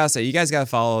Davis. I gotta say, you guys gotta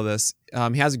follow this.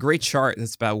 He has a great chart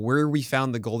that's about where we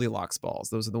found the Goldilocks balls.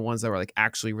 Those are the ones that were like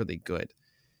actually really good.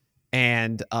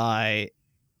 And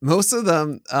most of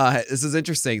them, this is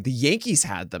interesting. The Yankees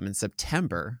had them in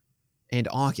September and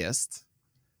August.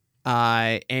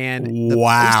 And the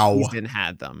postseason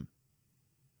had them.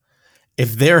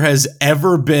 If there has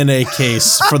ever been a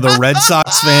case for the Red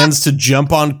Sox fans to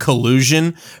jump on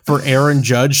collusion for Aaron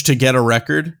Judge to get a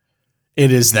record,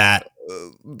 it is that.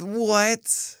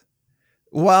 What?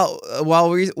 While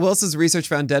Wilson's research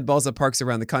found dead balls at parks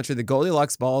around the country, the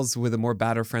Goldilocks balls with a more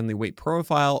batter-friendly weight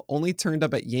profile only turned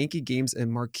up at Yankee games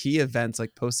and marquee events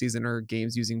like postseason or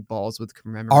games using balls with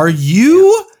commemorative. Are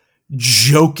you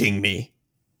joking me?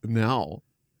 No.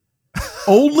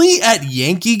 Only at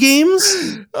Yankee games?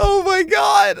 Oh my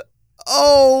God.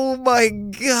 Oh my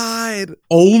God.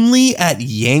 Only at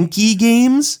Yankee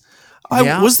games?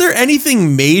 Was there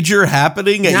anything major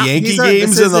happening at Yankee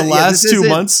games in the last 2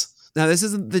 months? Now, this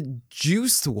isn't the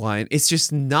juiced one. It's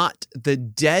just not the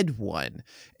dead one.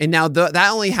 And now that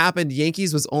only happened.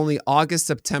 Yankees was only August,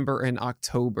 September, and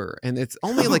October. And it's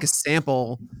only like a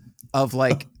sample of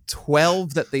like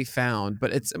 12 that they found.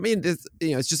 But it's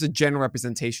just a general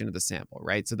representation of the sample,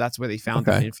 right? So that's where they found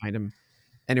them. They didn't find them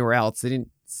anywhere else. They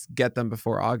didn't get them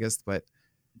before August, but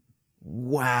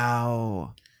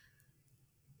wow.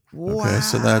 Okay,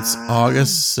 so that's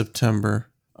August, September,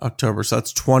 October. So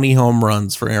that's 20 home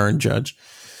runs for Aaron Judge.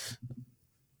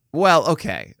 Well,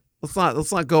 okay. Let's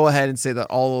not go ahead and say that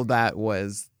all of that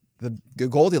was the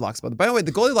Goldilocks ball. By the way,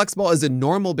 the Goldilocks ball is a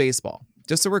normal baseball.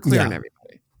 Just so we're clear on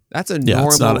everybody. That's a normal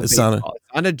baseball. It's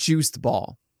not a juiced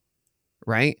ball.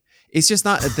 Right? It's just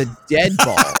not the dead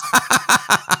ball.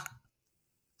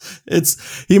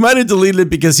 He might have deleted it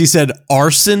because he said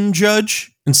Arson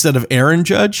Judge instead of Aaron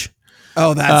Judge.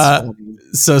 Oh, that's funny.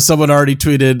 So someone already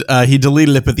tweeted, he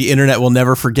deleted it, but the internet will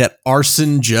never forget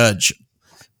Arson Judge.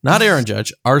 Not Aaron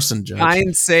Judge, Arson Judge.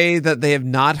 Kind say that they have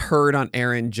not heard on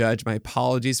Aaron Judge. My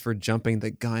apologies for jumping the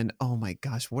gun. Oh my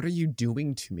gosh, what are you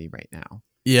doing to me right now?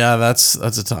 Yeah, that's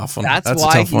a tough one. That's a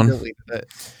why tough he one. deleted it.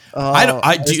 Oh,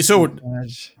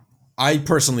 I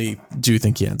personally do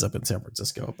think he ends up in San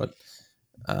Francisco, but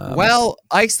well,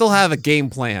 I still have a game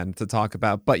plan to talk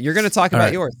about, but you're going to talk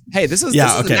about yours. Hey, this is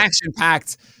an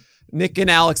action-packed Nick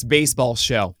and Alex baseball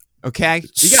show. Okay,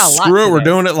 we got a lot. Screw it, we're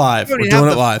doing it live. We're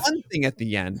doing it live. Fun thing at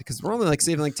the end because we're only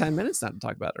saving 10 minutes now to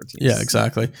talk about our teams. Yeah,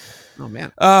 exactly. Oh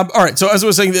man. All right. So as I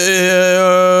was saying,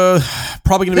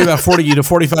 probably going to be about 40 to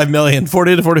 45 million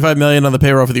on the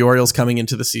payroll for the Orioles coming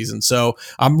into the season. So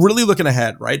I'm really looking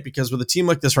ahead, right? Because with a team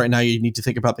like this right now, you need to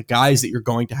think about the guys that you're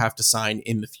going to have to sign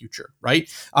in the future, right?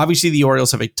 Obviously, the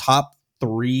Orioles have a top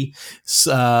 3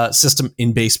 system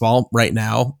in baseball right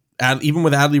now. Even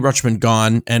with Adley Rutschman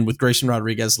gone and with Grayson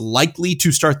Rodriguez likely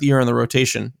to start the year in the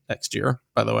rotation next year,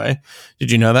 by the way. Did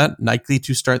you know that? Likely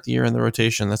to start the year in the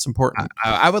rotation. That's important.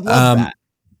 I would love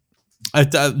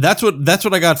that. That's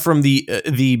what I got from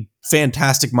the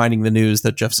fantastic Minding the News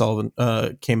that Jeff Sullivan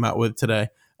came out with today.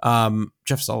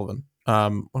 Jeff Sullivan. What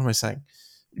am I saying?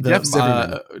 Jeff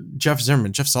Zimmerman. Jeff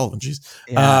Zimmerman. Jeff Sullivan. Jeez.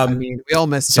 Yeah, I mean, we all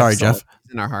miss Jeff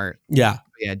in our heart. Yeah.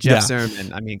 Yeah, Jeff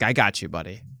Zimmerman. I mean, I got you,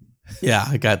 buddy. Yeah,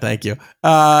 thank you.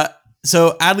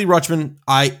 So Adley Rutschman,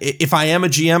 if I am a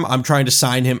GM, I'm trying to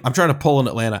sign him. I'm trying to pull in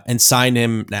Atlanta and sign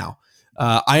him now.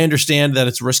 I understand that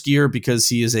it's riskier because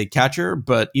he is a catcher,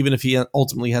 but even if he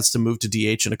ultimately has to move to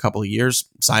DH in a couple of years,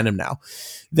 sign him now.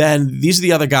 Then these are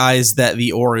the other guys that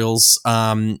the Orioles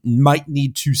might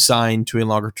need to sign to a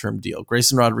longer-term deal.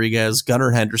 Grayson Rodriguez, Gunnar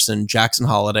Henderson, Jackson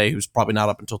Holliday, who's probably not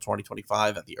up until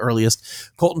 2025 at the earliest,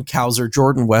 Colton Cowser,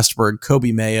 Jordan Westberg,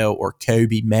 Kobe Mayo,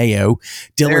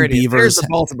 Dylan Beavers. There's the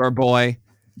Baltimore boy.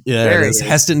 Yeah, there it is.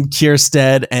 Heston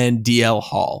Kierstead and DL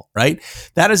Hall, right?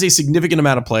 That is a significant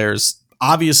amount of players.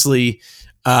 Obviously,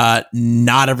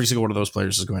 not every single one of those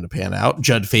players is going to pan out.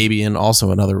 Judd Fabian,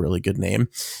 also another really good name.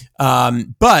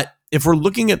 But if we're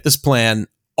looking at this plan,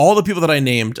 all the people that I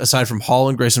named, aside from Hall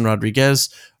and Grayson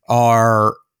Rodriguez,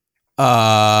 are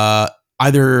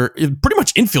either pretty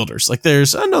much infielders. Like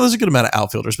there's a good amount of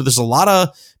outfielders, but there's a lot of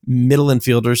middle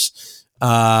infielders.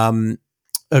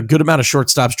 A good amount of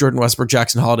shortstops. Jordan Westberg,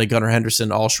 Jackson Holliday, Gunnar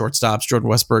Henderson, all shortstops. Jordan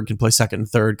Westberg can play second and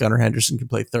third. Gunnar Henderson can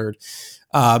play third.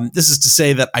 This is to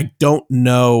say that I don't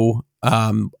know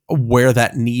where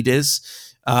that need is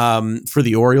for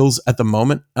the Orioles at the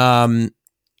moment.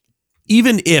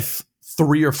 Even if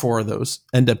 3 or 4 of those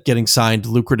end up getting signed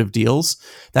lucrative deals,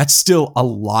 that's still a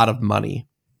lot of money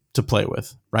to play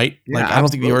with, right? Yeah, I don't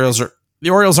think the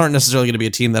Orioles aren't necessarily going to be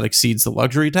a team that exceeds the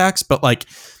luxury tax, but like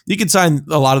you can sign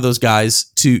a lot of those guys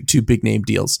to big name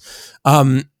deals.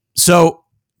 So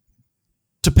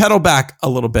to pedal back a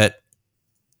little bit,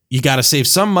 you got to save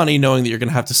some money knowing that you're going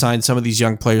to have to sign some of these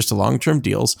young players to long-term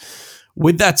deals.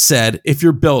 With that said, if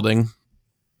you're building,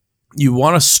 you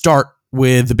want to start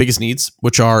with the biggest needs,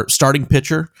 which are starting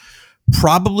pitcher,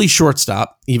 probably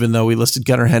shortstop, even though we listed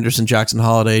Gunnar Henderson, Jackson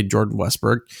Holliday, Jordan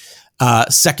Westberg,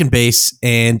 second base,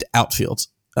 and outfield.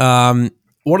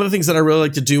 One of the things that I really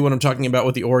like to do when I'm talking about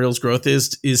what the Orioles' growth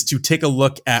is to take a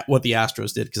look at what the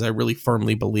Astros did, because I really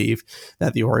firmly believe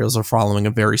that the Orioles are following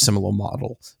a very similar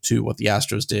model to what the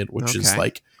Astros did, which is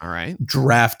like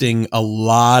drafting a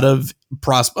lot of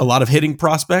hitting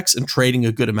prospects and trading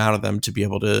a good amount of them to be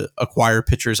able to acquire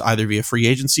pitchers either via free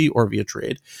agency or via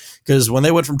trade. Because when they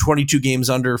went from 22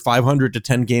 games under 500 to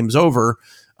 10 games over,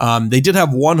 they did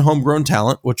have one homegrown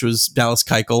talent, which was Dallas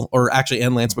Keuchel,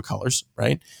 and Lance McCullers,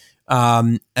 right?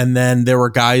 And then there were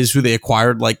guys who they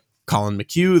acquired like Colin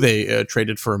McHugh. They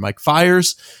traded for Mike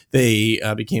Fiers. They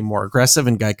became more aggressive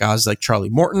and got guys like Charlie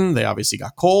Morton. They obviously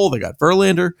got Cole. They got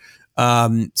Verlander.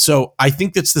 So I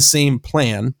think that's the same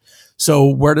plan. So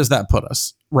where does that put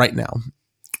us right now?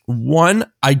 One,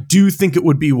 I do think it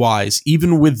would be wise,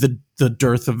 even with the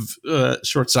dearth of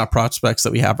shortstop prospects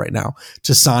that we have right now,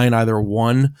 to sign either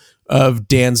one of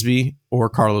Dansby or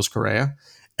Carlos Correa.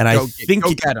 And I think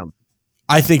get him.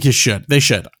 I think they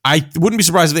should. I wouldn't be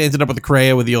surprised if they ended up with a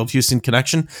Correa with the old Houston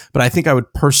connection, but I think I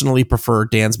would personally prefer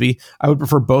Dansby. I would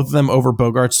prefer both of them over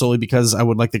Bogaerts solely because I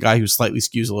would like the guy who slightly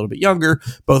skews a little bit younger.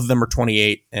 Both of them are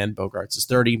 28 and Bogaerts is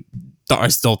 30. I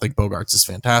still think Bogaerts is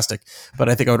fantastic, but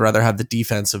I think I would rather have the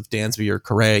defense of Dansby or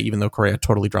Correa, even though Correa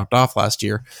totally dropped off last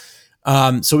year.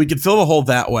 So we could fill the hole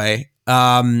that way.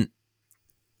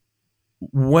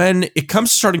 When it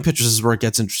comes to starting pitchers, this is where it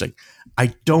gets interesting.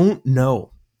 I don't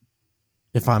know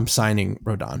if I'm signing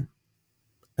Rodon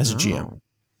as a GM.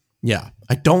 Yeah,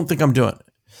 I don't think I'm doing it.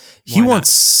 He Why not?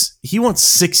 wants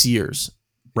 6 years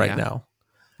right Yeah. now.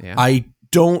 Yeah. I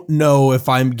don't know if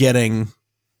I'm getting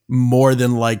more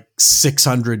than like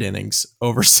 600 innings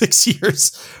over 6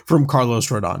 years from Carlos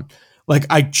Rodon. Like,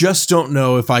 I just don't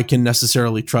know if I can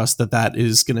necessarily trust that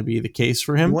is going to be the case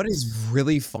for him. What is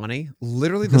really funny,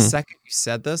 literally the second you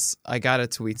said this, I got a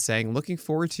tweet saying, looking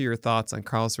forward to your thoughts on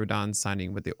Carlos Rodon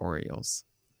signing with the Orioles.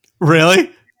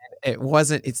 Really?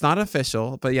 It's not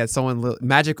official, but yeah, someone,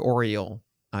 Magic Oriole,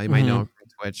 you might know him from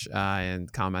Twitch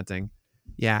and commenting.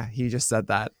 Yeah, he just said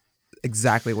that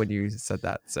exactly when you said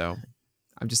that. So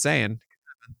I'm just saying.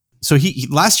 So he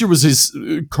last year was his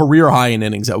career high in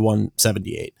innings at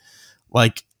 178.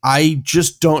 Like, I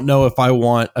just don't know if I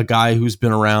want a guy who's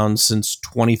been around since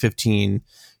 2015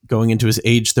 going into his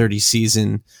age 30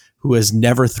 season, who has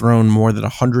never thrown more than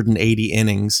 180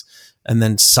 innings, and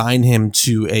then sign him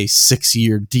to a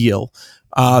 6-year deal.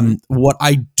 What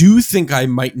I do think I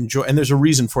might enjoy, and there's a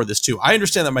reason for this too. I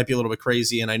understand that might be a little bit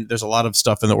crazy, and there's a lot of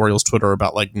stuff in the Orioles Twitter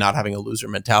about like not having a loser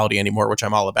mentality anymore, which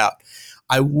I'm all about.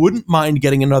 I wouldn't mind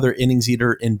getting another innings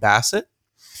eater in Bassett.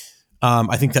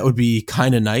 I think that would be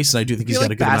kind of nice, and I do think he's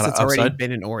got a good amount of upside. Already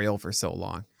been an Oriole for so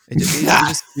long. It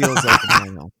just feels like an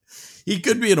Oriole. He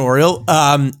could be an Oriole.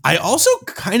 I also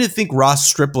kind of think Ross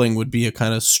Stripling would be a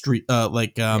kind of street,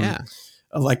 like kind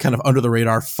of under the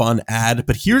radar fun ad.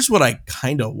 But here's what I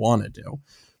kind of want to do.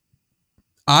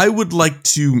 I would like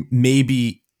to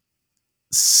maybe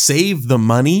save the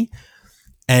money,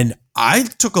 and I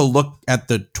took a look at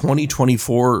the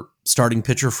 2024 starting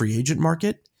pitcher free agent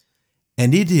market,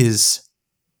 and it is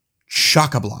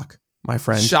chock-a-block, my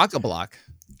friend. Chock-a-block.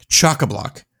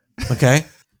 Chock-a-block. Okay.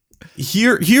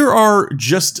 Here are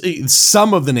just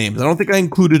some of the names. I don't think I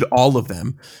included all of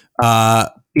them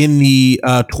in the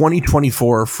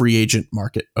 2024 free agent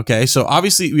market. Okay. So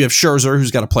obviously we have Scherzer,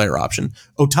 who's got a player option.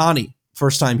 Ohtani,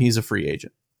 first time he's a free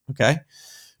agent. Okay.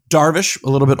 Darvish, a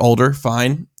little bit older.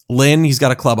 Fine. Lynn, he's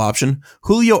got a club option.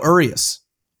 Julio Urias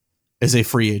is a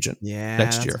free agent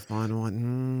next year. A fun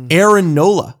one. Aaron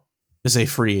Nola is a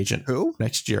free agent. Who?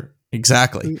 Next year.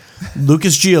 Exactly.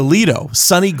 Lucas Giolito,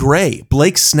 Sonny Gray,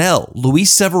 Blake Snell,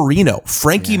 Luis Severino,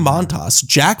 Frankie Montas,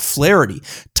 Jack Flaherty,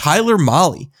 Tyler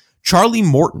Mahle, Charlie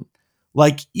Morton.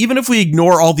 Like, even if we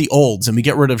ignore all the olds and we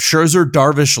get rid of Scherzer,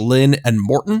 Darvish, Lynn, and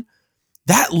Morton,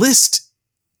 that list,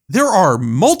 there are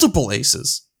multiple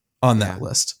aces on that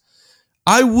list.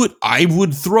 I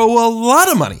would throw a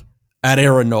lot of money at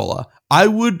Aaron Nola. I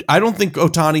don't think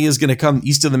Ohtani is going to come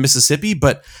east of the Mississippi,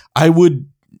 but I would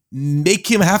make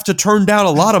him have to turn down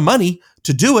a lot of money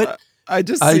to do it. I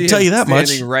tell you that much.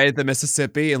 Standing right at the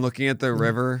Mississippi and looking at the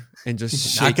river and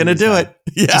just not going to do it.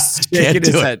 Yeah, can't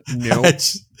do it. No,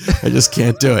 I just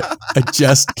can't do it. I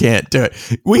just can't do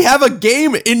it. We have a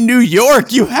game in New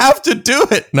York. You have to do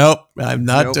it. Nope, I'm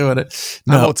not doing it.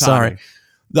 No, sorry.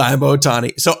 I'm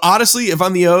Ohtani. So honestly, if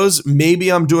I'm the O's,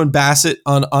 maybe I'm doing Bassett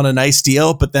on a nice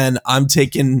deal, but then I'm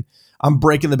breaking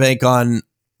the bank on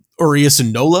Urias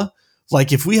and Nola.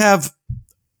 Like, if we have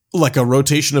like a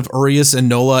rotation of Urias and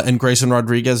Nola and Grayson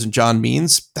Rodriguez and John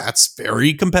Means, that's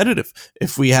very competitive.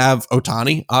 If we have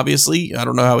Ohtani, obviously, I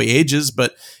don't know how he ages,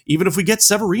 but even if we get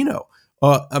Severino,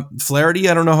 Flaherty,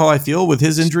 I don't know how I feel with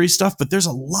his injury stuff, but there's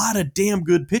a lot of damn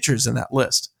good pitchers in that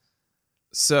list.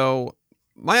 So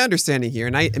my understanding here,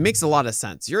 and it makes a lot of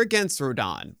sense. You're against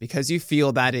Rodon because you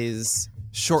feel that is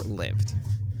short-lived.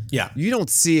 Yeah. You don't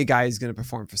see a guy who's going to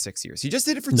perform for 6 years. You just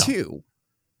did it for 2.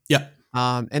 Yeah.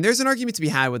 And there's an argument to be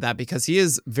had with that because he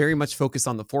is very much focused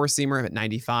on the four-seamer at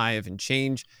 95 and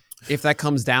change. If that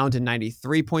comes down to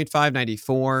 93.5,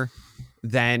 94,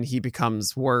 then he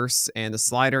becomes worse. And the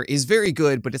slider is very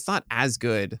good, but it's not as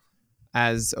good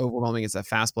as overwhelming as a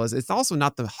fastball is. It's also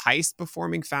not the highest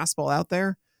performing fastball out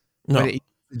there. No. But it gets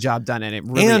the job done, and it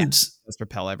really does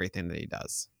propel everything that he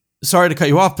does. Sorry to cut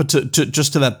you off, but to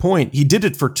just to that point, he did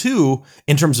it for 2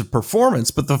 in terms of performance,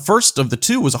 but the first of the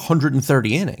 2 was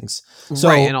 130 innings. So,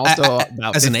 right, and also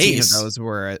about as 15 an ace, of those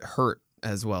were hurt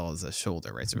as well as a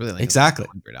shoulder, right? So really, like exactly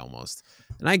 100 almost.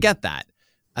 And I get that.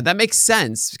 And that makes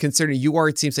sense considering you are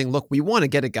a team saying, look, we want to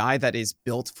get a guy that is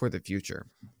built for the future.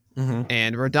 Mm-hmm.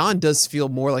 And Rodon does feel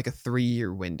more like a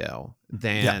 3-year window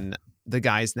than the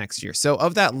guys next year. So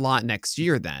of that lot next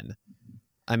year, then,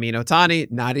 I mean, Ohtani,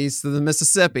 not east of the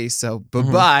Mississippi, so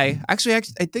bye-bye. Mm-hmm. Actually,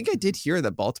 I think I did hear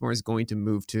that Baltimore is going to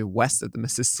move to west of the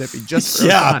Mississippi just for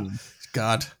Ohtani.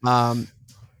 God.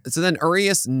 So then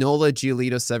Urias, Nola,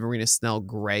 Giolito, Severino, Snell,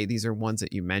 Gray. These are ones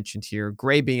that you mentioned here.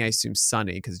 Gray being, I assume,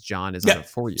 Sonny, because John is on a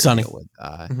 4-year deal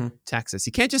with Texas.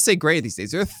 You can't just say Gray these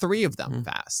days. There are 3 of them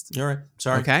fast. You're right.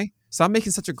 Sorry. Okay? Stop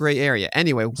making such a gray area.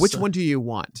 Anyway, which one do you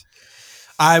want?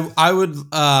 I would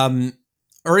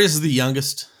Urias is the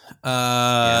youngest.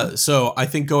 So I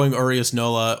think going Urias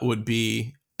Nola would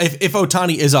be, if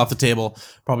Ohtani is off the table,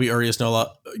 probably Urias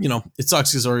Nola. It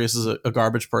sucks because Urias is a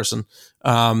garbage person.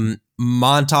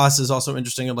 Montas is also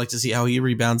interesting. I'd like to see how he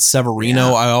rebounds.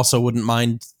 Severino, I also wouldn't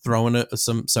mind throwing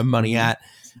some money at.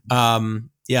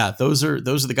 Those are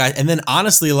the guys. And then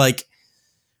honestly, like,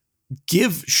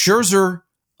 give Scherzer.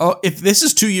 Oh, if this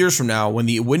is 2 years from now when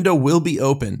the window will be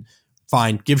open,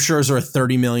 fine. Give Scherzer a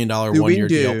 $30 million 1 year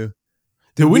deal.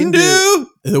 The window.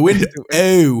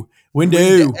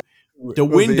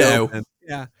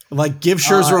 Yeah. Like, give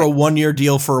Scherzer a 1 year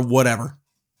deal for whatever.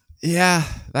 Yeah,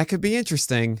 that could be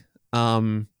interesting.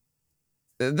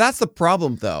 That's the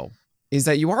problem, though, is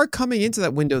that you are coming into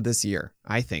that window this year,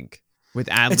 I think, with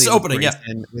Adley, it's opening,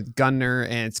 and with Gunnar,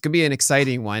 and it's going to be an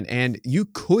exciting one. And you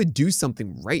could do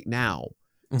something right now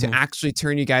to actually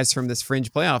turn you guys from this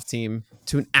fringe playoff team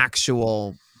to an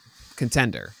actual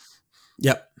contender.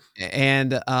 Yep.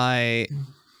 And I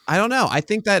don't know. I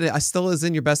think that it still is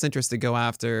in your best interest to go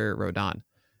after Rodon.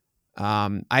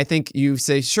 I think you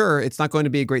say, sure, it's not going to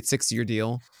be a great 6-year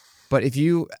deal, but if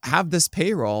you have this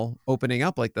payroll opening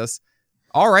up like this,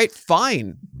 all right,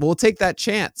 fine. We'll take that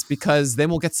chance because then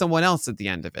we'll get someone else at the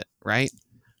end of it, right?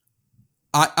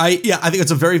 I think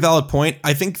it's a very valid point.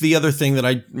 I think the other thing that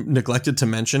I neglected to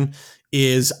mention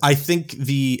is I think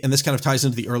and this kind of ties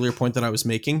into the earlier point that I was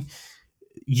making,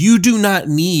 you do not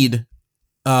need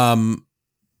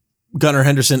Gunnar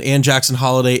Henderson and Jackson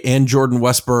Holliday and Jordan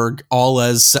Westberg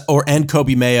and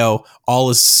Kobe Mayo all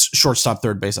as shortstop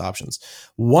third base options.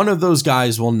 One of those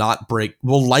guys will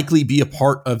likely be a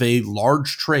part of a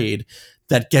large trade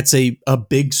that gets a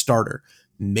big starter.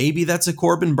 Maybe that's a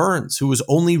Corbin Burns, who was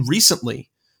only recently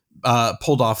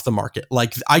pulled off the market.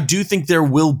 Like, I do think there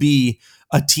will be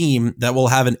a team that will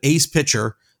have an ace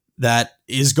pitcher that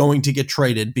is going to get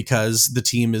traded because the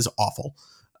team is awful.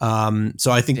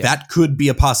 So I think that could be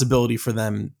a possibility for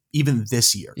them even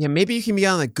this year. Yeah, maybe you can be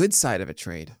on the good side of a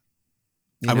trade.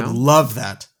 I would love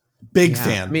that. Big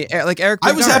fan. I mean, like Eric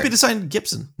I was happy to sign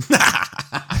Gibson.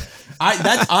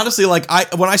 That's honestly, like,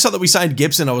 when I saw that we signed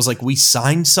Gibson, I was like, we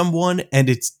signed someone and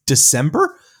it's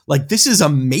December? Like, this is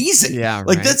amazing. Yeah, right.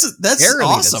 Like, that's early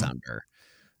awesome. December.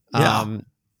 Yeah.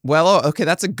 Well, okay,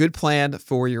 that's a good plan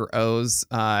for your O's.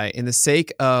 In the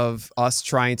sake of us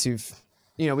trying to,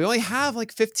 we only have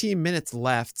like 15 minutes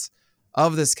left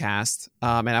of this cast,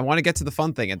 and I want to get to the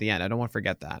fun thing at the end. I don't want to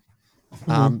forget that.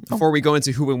 Before we go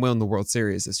into who will win the World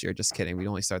Series this year. Just kidding. We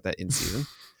only start that in season.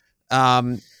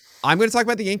 I'm going to talk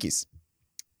about the Yankees.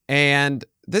 And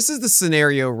this is the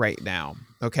scenario right now,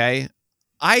 okay?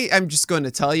 I'm just going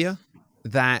to tell you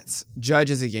that Judge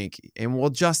is a Yankee, and we'll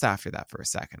just after that for a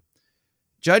second.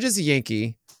 Judge is a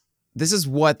Yankee. This is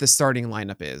what the starting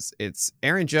lineup is. It's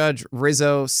Aaron Judge,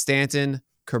 Rizzo, Stanton,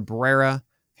 Cabrera,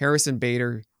 Harrison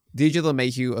Bader, DJ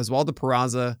LeMahieu, Oswaldo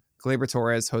Peraza, Gleyber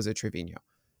Torres, Jose Trevino.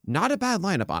 Not a bad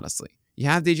lineup, honestly. You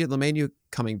have DJ LeMahieu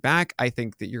coming back. I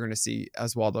think that you're going to see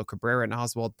Oswaldo Cabrera and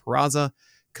Oswaldo Peraza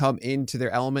come into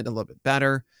their element a little bit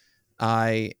better.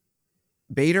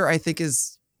 Bader, I think,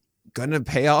 is going to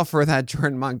pay off for that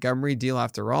Jordan Montgomery deal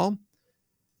after all.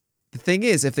 The thing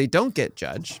is, if they don't get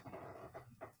Judge,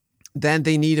 then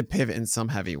they need to pivot in some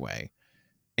heavy way.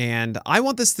 And I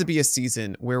want this to be a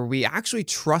season where we actually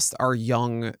trust our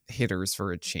young hitters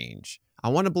for a change. I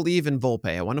want to believe in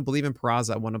Volpe. I want to believe in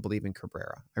Peraza. I want to believe in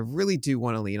Cabrera. I really do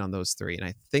want to lean on those three, and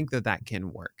I think that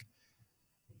can work.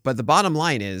 But the bottom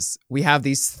line is we have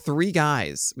these three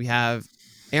guys. We have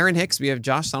Aaron Hicks. We have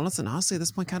Josh Donaldson. Honestly, at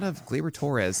this point, kind of Gleyber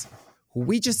Torres.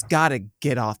 We just got to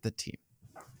get off the team.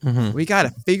 We got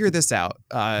to figure this out.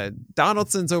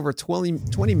 Donaldson's over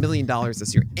 $20 million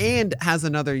this year and has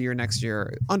another year next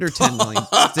year under $10 million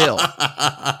still.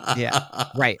 Yeah,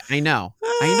 right. I know,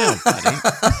 buddy.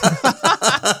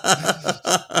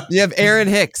 You have Aaron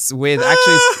Hicks with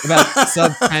actually about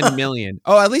sub 10 million.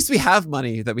 Oh, at least we have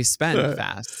money that we spend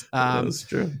fast. That's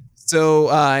true. So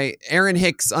Aaron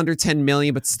Hicks under 10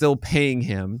 million, but still paying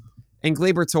him. And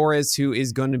Gleyber Torres, who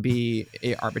is going to be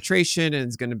arbitration and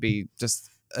is going to be just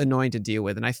annoying to deal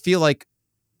with. And I feel like,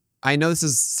 I know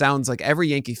this sounds like every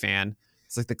Yankee fan,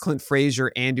 it's like the Clint Frazier,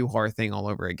 Andujar thing all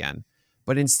over again.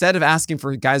 But instead of asking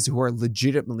for guys who are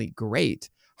legitimately great,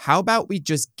 how about we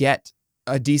just get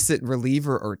a decent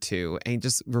reliever or two and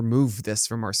just remove this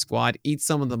from our squad, eat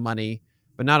some of the money,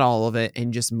 but not all of it,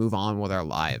 and just move on with our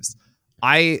lives.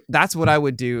 That's what I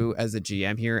would do as a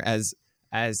GM here.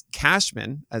 As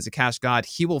Cashman, as a cash god,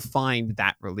 he will find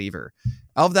that reliever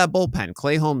of that bullpen.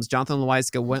 Clay Holmes, Jonathan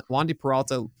Loaiska, Wandy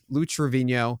Peralta, Lou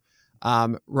Trevino,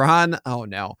 Mariaccio,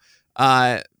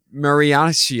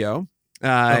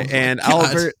 And God.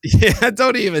 Albert, yeah,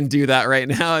 don't even do that right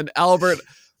now. And Albert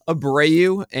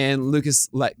Abreu and Lucas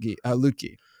Lutke.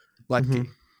 Mhm.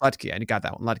 Lutke. I got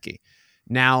that one. Lutke.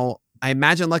 Now, I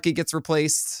imagine Lutke gets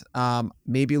replaced.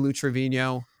 Maybe Lou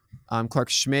Trevino, Clark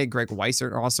Schmidt, Greg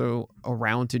Weissert are also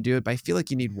around to do it. But I feel like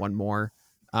you need one more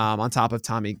on top of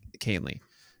Tommy Kahnle,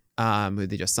 who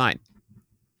they just signed.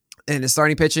 And the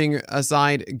starting pitching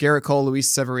aside, Garrett Cole, Luis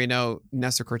Severino,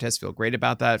 Nestor Cortez feel great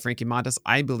about that. Frankie Montas,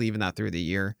 I believe in that through the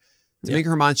year.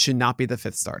 Domingo Germán should not be the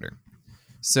fifth starter.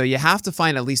 So you have to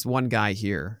find at least one guy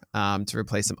here to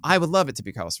replace him. I would love it to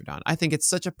be Carlos Rodon. I think it's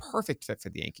such a perfect fit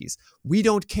for the Yankees. We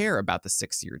don't care about the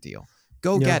 6-year deal.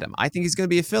 Go get him. I think he's going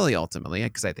to be a Philly ultimately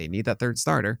because they need that third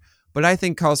starter. But I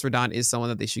think Carlos Rodon is someone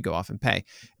that they should go off and pay.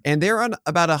 And they're on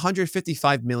about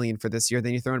 $155 million for this year.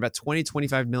 Then you throw in about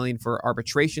 $20-25 million for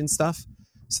arbitration stuff.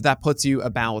 So that puts you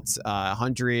about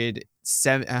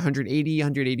 180,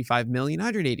 185 million,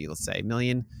 180, let's say,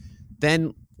 million.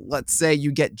 Then let's say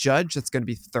you get Judge. That's going to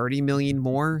be 30 million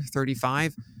more,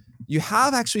 35. You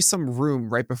have actually some room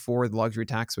right before the luxury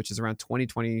tax, which is around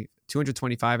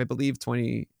 225, I believe,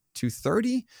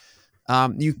 230.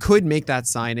 You could make that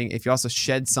signing if you also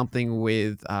shed something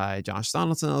with Josh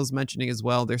Donaldson I was mentioning as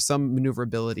well. There's some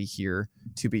maneuverability here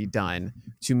to be done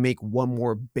to make one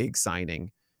more big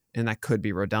signing, and that could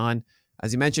be Rodon.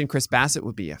 As you mentioned, Chris Bassett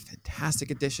would be a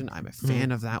fantastic addition. I'm a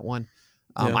fan of that one.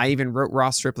 I even wrote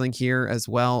Ross Stripling here as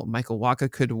well. Michael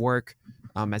Wacha could work,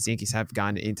 as the Yankees have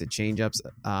gone into changeups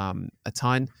a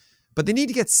ton. But they need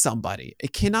to get somebody.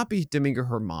 It cannot be Domingo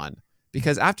Germán.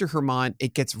 Because after Germán,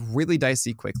 it gets really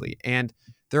dicey quickly. And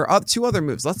there are two other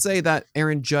moves. Let's say that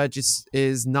Aaron Judge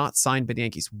is not signed by the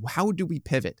Yankees. How do we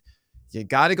pivot? You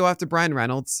got to go after Brian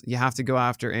Reynolds. You have to go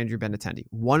after Andrew Benintendi.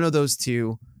 One of those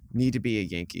two need to be a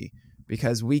Yankee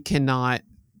because we cannot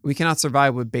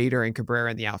survive with Bader and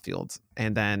Cabrera in the outfield.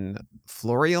 And then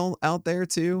Florial out there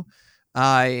too.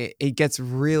 It gets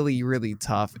really, really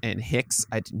tough. And Hicks,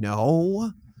 it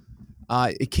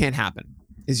can't happen.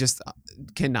 It's just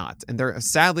cannot. And they're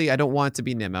sadly, I don't want it to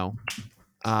be Nimmo.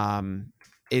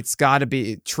 It's got to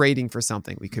be trading for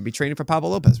something. We could be trading for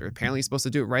Pablo Lopez. We're apparently supposed to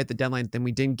do it right at the deadline. Then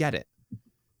we didn't get it.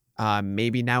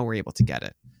 Maybe now we're able to get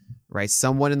it. Right?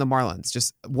 Someone in the Marlins,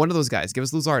 just one of those guys. Give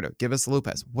us Luzardo. Give us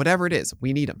Lopez. Whatever it is,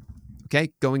 we need him.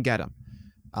 Okay, go and get him.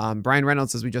 Brian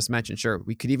Reynolds, as we just mentioned, sure.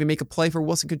 We could even make a play for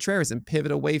Wilson Contreras and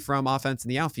pivot away from offense in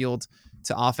the outfield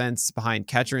to offense behind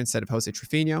catcher instead of Jose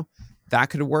Trevino. That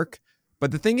could work. But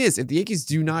the thing is, if the Yankees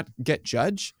do not get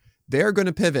Judge, they're going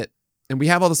to pivot, and we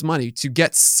have all this money to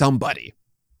get somebody.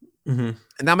 And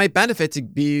that might benefit to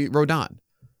be Rodon.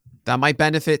 That might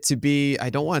benefit to be,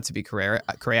 I don't want it to be Correa.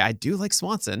 I do like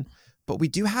Swanson, but we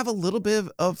do have a little bit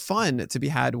of fun to be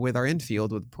had with our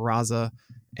infield with Peraza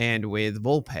and with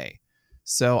Volpe.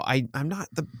 So I'm not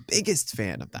the biggest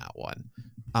fan of that one.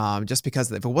 Just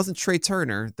because if it wasn't Trey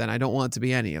Turner, then I don't want it to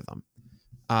be any of them.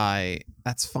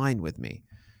 That's fine with me.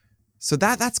 So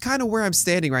that's kind of where I'm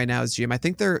standing right now as GM. I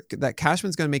think that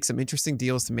Cashman's going to make some interesting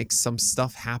deals to make some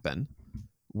stuff happen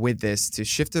with this to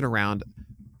shift it around.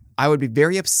 I would be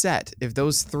very upset if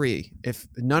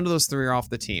none of those three are off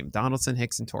the team, Donaldson,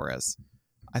 Hicks, and Torres.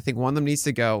 I think one of them needs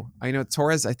to go. I know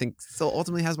Torres, I think, still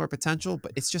ultimately has more potential,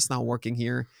 but it's just not working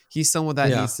here. He's someone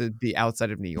that needs to be outside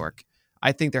of New York.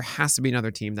 I think there has to be another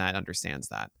team that understands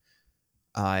that.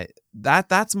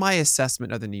 That's my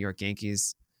assessment of the New York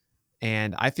Yankees.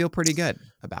 And I feel pretty good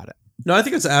about it. No, I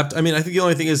think it's apt. I mean, I think the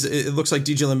only thing is it looks like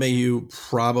DJ LeMahieu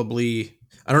probably,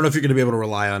 I don't know if you're going to be able to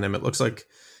rely on him. It looks like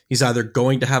he's either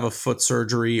going to have a foot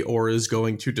surgery or is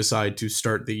going to decide to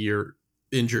start the year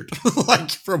injured,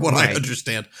 like from what I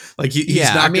understand. Like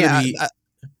he's not going to be.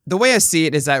 The way I see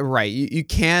it is that, right, you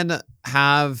can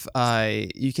have DJ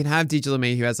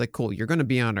LeMahieu who has like, cool, you're going to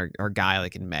be on our guy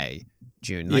like in May,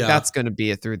 June. Like that's going to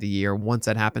be it through the year. Once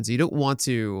that happens, you don't want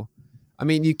to. I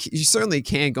mean, you certainly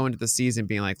can go into the season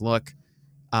being like, look,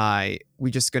 we're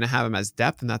just going to have him as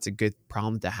depth, and that's a good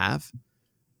problem to have.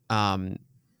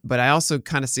 But I also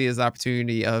kind of see it as the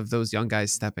opportunity of those young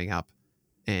guys stepping up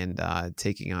and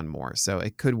taking on more. So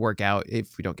it could work out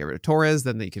if we don't get rid of Torres,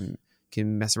 then they can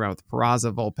mess around with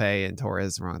Peraza, Volpe, and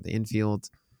Torres around the infield.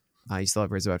 You still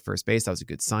have Rizzo at first base. That was a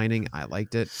good signing. I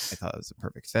liked it. I thought it was a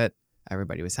perfect fit.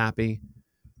 Everybody was happy.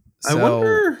 So,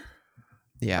 I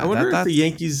wonder if the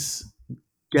Yankees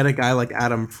get a guy like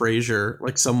Adam Frazier,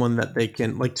 like someone that they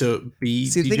can like to be.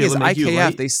 See, the thing is,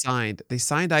 IKF they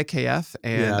signed IKF,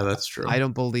 and that's true. I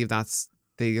don't believe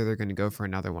they're going to go for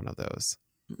another one of those.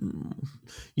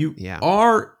 You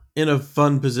are in a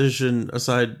fun position,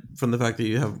 aside from the fact that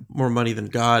you have more money than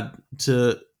God,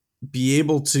 to be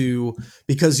able to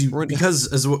We're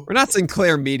not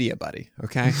Sinclair Media, buddy.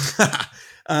 Okay.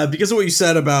 Because of what you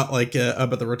said about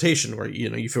about the rotation, where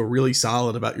you feel really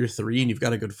solid about your 3 and you've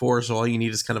got a good 4, so all you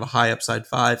need is kind of a high upside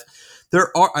 5.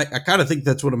 I kind of think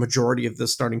that's what a majority of the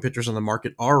starting pitchers on the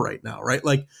market are right now, right?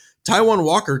 Like Taijuan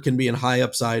Walker can be in high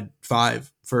upside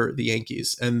 5 for the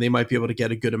Yankees, and they might be able to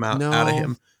get a good amount out of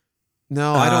him.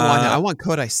 No, I don't want it. I want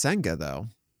Kodai Senga though.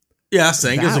 Yeah,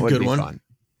 Senga's a good one. Fun.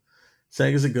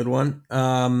 Senga's a good one.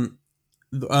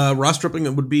 Ross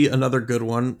Stripling would be another good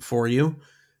one for you.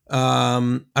 I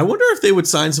wonder if they would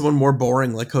sign someone more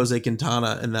boring like Jose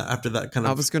Quintana, and that after that kind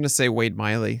of. I was going to say Wade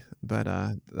Miley, but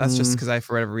that's just because I,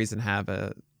 for whatever reason, have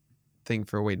a thing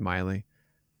for Wade Miley.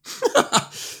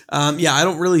 I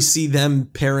don't really see them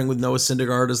pairing with Noah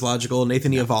Syndergaard as logical.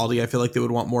 Nathan Eovaldi, I feel like they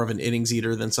would want more of an innings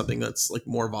eater than something that's like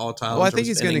more volatile. Well, I think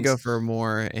he's going to go for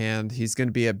more, and he's going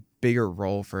to be a bigger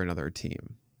role for another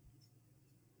team.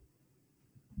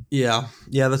 Yeah,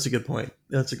 that's a good point.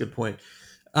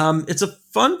 It's a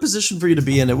fun position for you to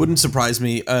be in. It wouldn't surprise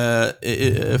me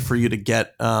for you to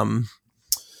get who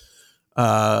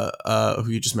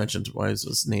you just mentioned. Why is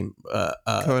his name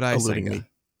Kodai eluding Senga. me?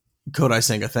 Kodai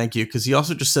Senga, thank you. Because he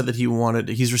also just said that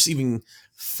he's receiving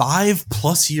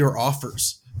 5+ year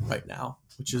offers right now,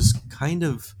 which is kind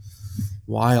of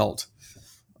wild.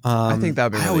 I think that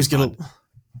would be really fun.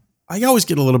 I always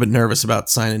get a little bit nervous about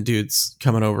signing dudes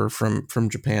coming over from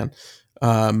Japan.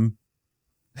 Man,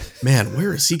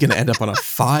 where is he going to end up on a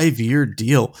 5-year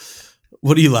deal?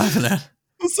 What are you laughing at?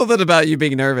 Something about you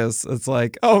being nervous. It's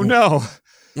like, oh no,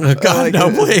 God,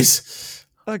 no, please.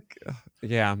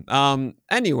 Yeah.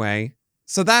 Anyway,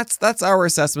 so that's our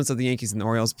assessments of the Yankees and the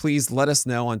Orioles. Please let us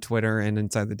know on Twitter and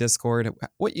inside the Discord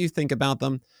what you think about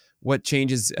them, what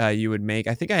changes you would make.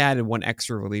 I think I added one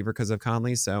extra reliever because of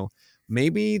Conley, so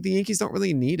maybe the Yankees don't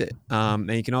really need it. And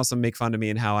you can also make fun of me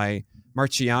and how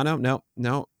Marinaccio.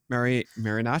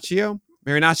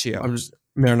 I'm just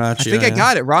Marinaccio. I think I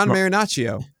got it. Ron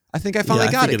Marinaccio. I think I finally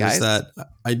got it, guys.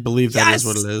 I believe that is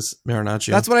what it is.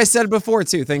 Marinaccio. That's what I said before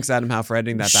too. Thanks, Adam Howe, for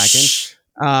editing that back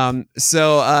in.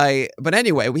 But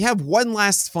anyway, we have one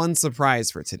last fun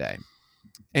surprise for today.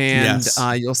 And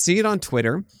you'll see it on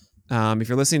Twitter. If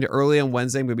you're listening to early on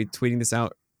Wednesday, I'm going to be tweeting this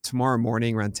out tomorrow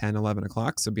morning around 10, 11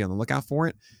 o'clock. So be on the lookout for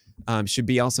it. Should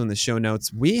be also in the show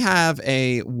notes. We have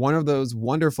one of those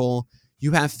wonderful,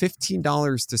 you have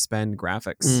 $15 to spend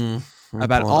graphics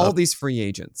about all these free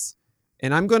agents.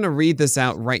 And I'm going to read this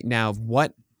out right now of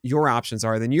what your options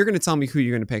are. Then you're going to tell me who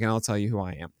you're going to pick, and I'll tell you who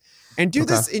I am. And do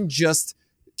this in just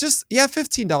you have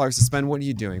 $15 to spend. What are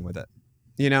you doing with it?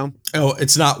 Oh,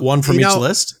 it's not one from each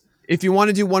list? If you want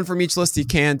to do one from each list, you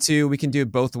can too. We can do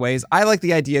it both ways. I like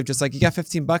the idea of just like, you got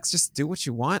 $15, just do what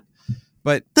you want.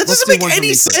 But that doesn't make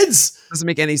any sense. Doesn't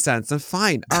make any sense. Then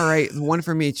fine. All right. One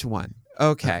from each one.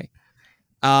 Okay.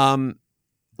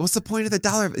 What's the point of the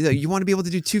dollar? You want to be able to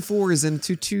do 2 4s and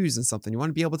 2 2s and something. You want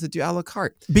to be able to do a la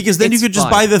carte. Because then you could just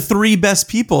buy the 3 best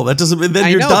people. That doesn't, then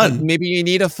you're done. Maybe you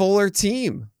need a fuller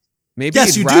team. Maybe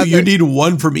yes, you do. You need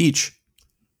 1 from each.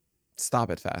 Stop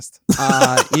it fast.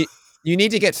 You need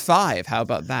to get 5. How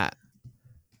about that?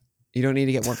 You don't need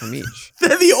to get 1 from each.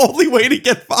 Then the only way to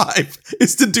get 5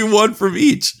 is to do 1 from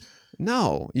each.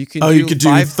 No, you can. You could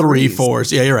do 3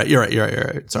 4s. Yeah, you're right.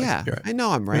 Sorry, yeah, you're right. I know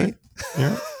I'm right. You're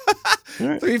right.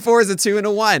 3 4s, a 2, and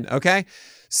a 1. Okay.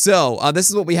 So this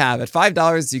is what we have. At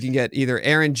 $5, you can get either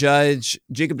Aaron Judge,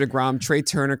 Jacob deGrom, Trey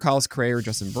Turner, Carlos Correa, or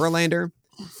Justin Verlander.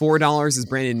 $4 is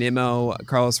Brandon Nimmo,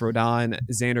 Carlos Rodon,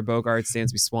 Xander Bogaerts,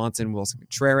 Dansby Swanson, Wilson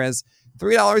Contreras.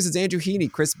 $3 is Andrew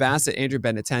Heaney, Chris Bassett, Andrew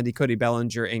Benintendi, Cody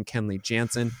Bellinger, and Kenley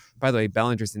Jansen. By the way,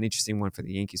 Bellinger's an interesting one for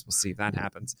the Yankees. We'll see if that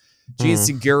happens. Gian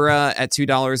Segura at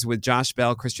 $2 with Josh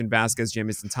Bell, Christian Vasquez,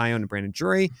 Jamison Tyone, and Brandon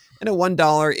Drury. And at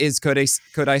 $1 is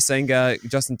Kodai Senga,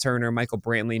 Justin Turner, Michael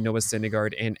Brantley, Noah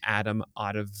Syndergaard, and Adam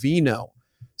Ottavino.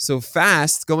 So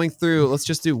fast going through. Let's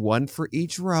just do 1 for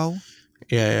each row.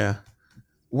 Yeah.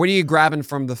 What are you grabbing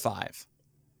from the 5?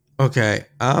 Okay,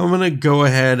 I'm going to go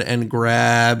ahead and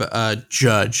grab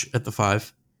Judge at the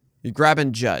 5. You're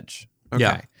grabbing Judge. Okay.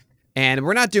 Yeah. And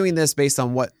we're not doing this based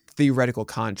on what theoretical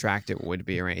contract it would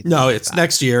be or anything. No, it's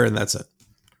next year and that's it.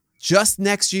 Just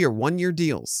next year, 1-year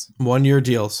deals. 1-year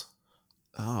deals.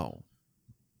 Oh.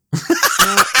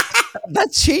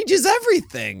 That changes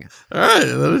everything. All right,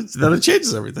 that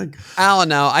changes everything. I don't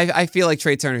know. I feel like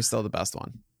Trey Turner's still the best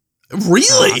one.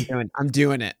 Really? I'm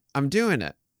doing it.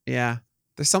 Yeah.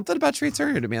 There's something about Trey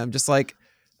Turner to me. I'm just like,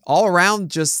 all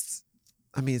around it's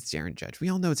Aaron Judge. We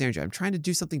all know it's Aaron Judge. I'm trying to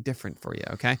do something different for you,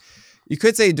 okay? You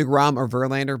could say DeGrom or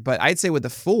Verlander, but I'd say with the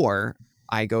 4,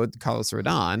 I go with Carlos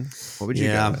Rodon. What would you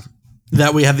go with?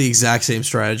 That we have the exact same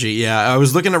strategy. Yeah, I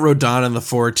was looking at Rodon in the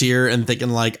 4 tier and thinking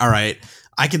like, all right,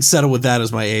 I can settle with that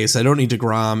as my ace. I don't need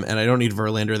DeGrom and I don't need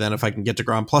Verlander then if I can get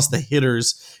DeGrom. Plus the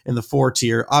hitters in the 4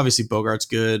 tier. Obviously, Bogart's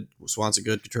good. Swanson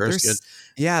good. Contreras good.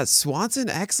 Yeah, Swanson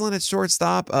excellent at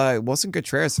shortstop. Wilson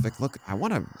Contreras. If look, I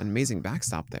want an amazing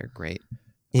backstop there. Great.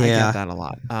 Yeah. I get that a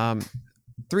lot.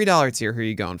 $3 tier. Who are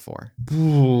you going for?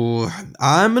 Ooh,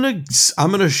 I'm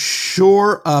gonna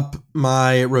shore up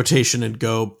my rotation and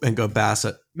go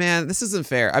Bassett. Man, this isn't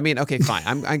fair. I mean, okay, fine.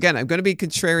 I'm going to be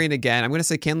contrarian again. I'm going to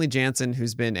say Kenley Jansen,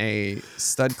 who's been a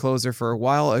stud closer for a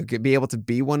while, be able to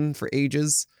be one for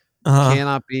ages.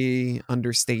 Cannot be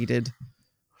understated.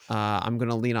 I'm going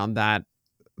to lean on that.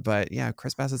 But yeah,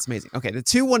 Chris Bassett's amazing. Okay, the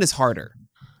 2-1 is harder.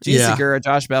 Gene Segura,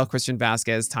 Josh Bell, Christian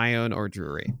Vasquez, Tyone, or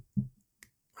Drury.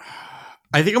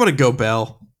 I think I'm going to go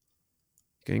Bell.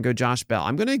 Going to go Josh Bell.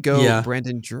 I'm going to go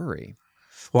Brandon Drury.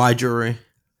 Why Drury?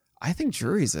 I think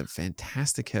Drury's a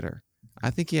fantastic hitter. I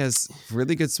think he has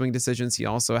really good swing decisions. He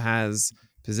also has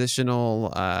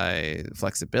positional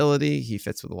flexibility. He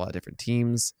fits with a lot of different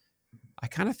teams. I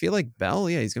kind of feel like Bell,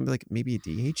 he's going to be like maybe a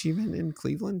DH even in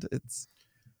Cleveland.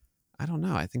 I don't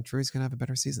know. I think Drury's going to have a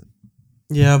better season.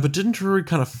 Yeah, but didn't Drury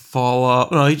kind of fall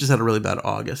off? No, he just had a really bad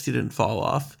August. He didn't fall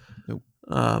off. Nope.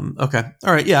 Okay.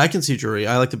 All right. Yeah, I can see Drury.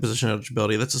 I like the position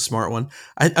eligibility. That's a smart one.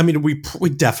 I mean, we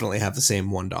definitely have the same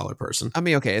 $1 person. I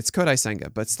mean, okay, it's Kodai Senga,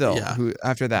 but still, who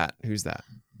after that? Who's that?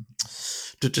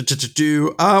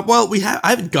 Well, I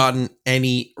haven't gotten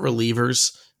any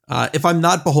relievers. If I'm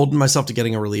not beholden myself to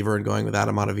getting a reliever and going with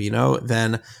Adam Ottavino,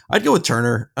 then I'd go with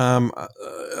Turner.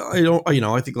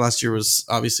 I think last year was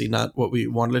obviously not what we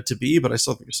wanted it to be, but I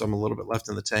still think there's a little bit left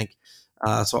in the tank.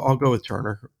 So I'll go with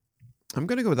Turner. I'm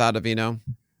going to go with Ottavino.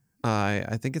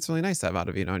 I think it's really nice to have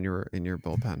Ottavino in your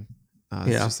bullpen.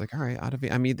 It's just like, all right,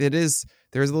 Ottavino. I mean, there's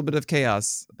a little bit of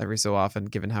chaos every so often,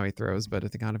 given how he throws, but I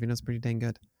think Ottavino's pretty dang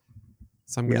good.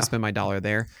 So I'm going to spend my $1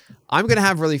 there. I'm going to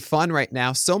have really fun right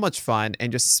now, so much fun,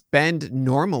 and just spend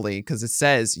normally because it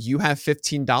says you have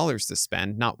 $15 to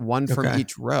spend, not one from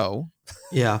each row.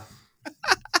 Yeah.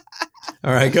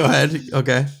 All right, go ahead.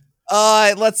 Okay.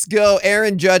 Let's go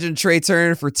Aaron Judge and Trey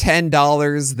Turner for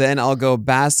 $10. Then I'll go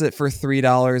Bassett for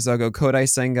 $3. I'll go Kodai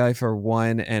Senga for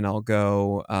 $1, and I'll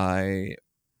go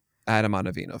Adam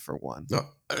Ottavino for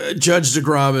 $1. Judge,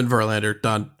 DeGrom, and Verlander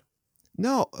done.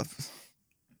 No.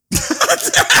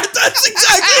 That's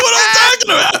exactly what I'm talking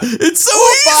about. It's so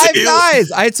easy. 5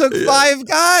 guys. I took 5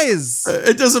 guys.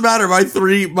 It doesn't matter. My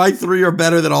three are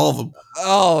better than all of them.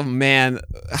 Oh man,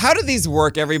 how do these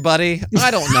work, everybody?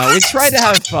 I don't know. We tried to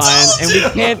have fun, and we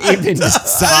can't even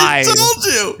decide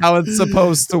how it's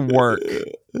supposed to work.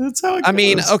 That's how it goes. I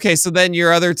mean, okay, so then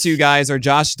your other 2 guys are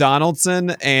Josh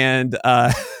Donaldson and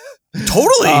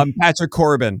totally Patrick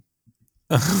Corbin.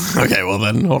 Okay, well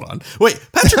then hold on. Wait,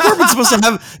 Patrick Corbin's supposed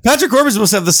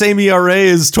to have the same ERA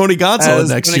as Tony Gonsolin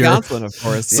next year. Gonsolin, of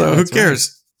course. Yeah, so who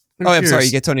cares? I'm sorry.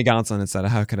 You get Tony Gonsolin instead.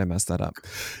 How could I mess that up?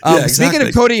 Exactly. Speaking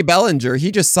of Cody Bellinger, he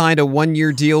just signed a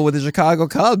 1-year deal with the Chicago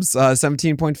Cubs,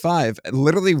 17.5,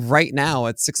 literally right now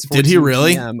at 6:14 Did he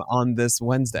really? p.m. on this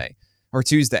Wednesday or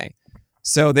Tuesday.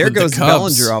 So there With goes the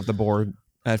Cubs. Bellinger off the board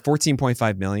at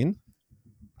 $14.5 million.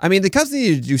 I mean, the Cubs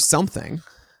need to do something.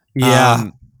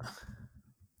 Yeah.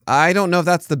 I don't know if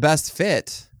that's the best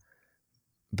fit,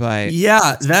 but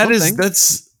yeah,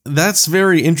 that's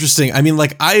very interesting. I mean,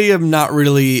 like, I am not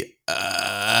really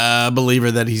a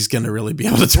believer that he's going to really be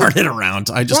able to turn it around.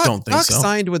 I just don't think so.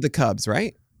 Signed with the Cubs,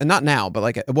 right? And not now, but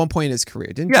like at one point in his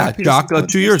career, didn't? Yeah, Doc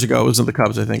 2 years ago was in the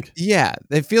Cubs, I think. Yeah,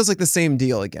 it feels like the same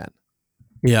deal again.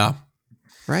 Yeah.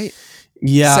 Right.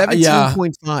 Yeah.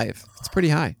 17.5. It's pretty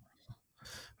high.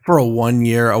 For a 1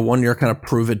 year kind of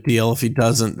prove it deal. If he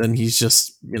doesn't, then he's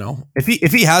just, if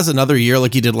he has another year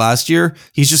like he did last year,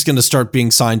 he's just going to start being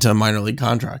signed to minor league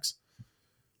contracts.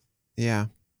 Yeah.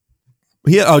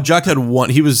 Jock had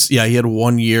one. He had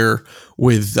 1 year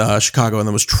with Chicago and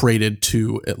then was traded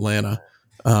to Atlanta.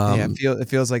 It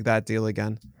feels like that deal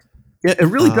again. Yeah, it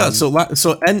really does.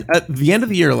 And at the end of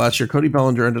the year last year, Cody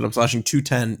Bellinger ended up slashing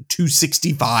 210,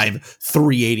 265,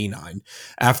 389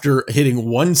 after hitting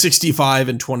 165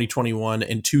 in 2021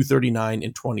 and 239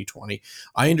 in 2020.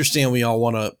 I understand we all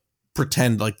want to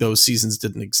pretend like those seasons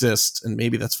didn't exist, and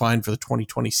maybe that's fine for the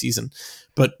 2020 season.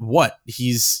 But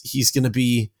he's going to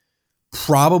be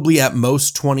probably at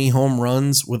most 20 home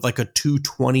runs with like a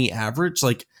 220 average,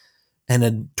 like, and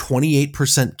a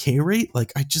 28% K rate.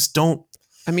 Like, I just don't.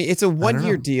 I mean, it's a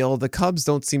 1-year deal. The Cubs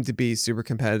don't seem to be super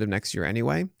competitive next year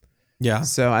anyway. Yeah.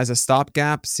 So as a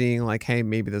stopgap, seeing like, hey,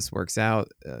 maybe this works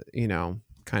out,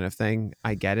 kind of thing.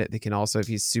 I get it. They can also, if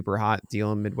he's super hot,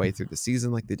 deal him midway through the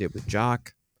season like they did with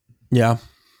Jock. Yeah.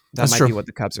 That's might true. be what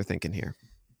the Cubs are thinking here.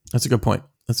 That's a good point.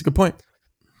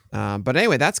 But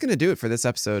anyway, that's going to do it for this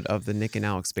episode of the Nick and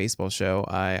Alex Baseball Show.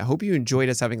 I hope you enjoyed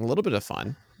us having a little bit of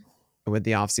fun with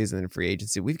the offseason and free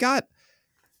agency. We've got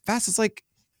it's like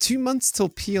 2 months till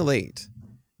PL8.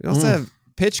 We also have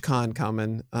PitchCon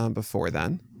coming before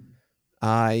then.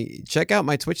 Check out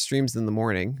my Twitch streams in the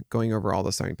morning, going over all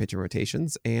the starting pitcher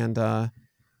rotations. And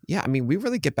we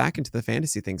really get back into the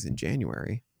fantasy things in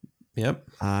January. Yep.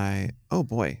 Oh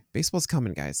boy, baseball's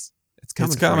coming, guys. It's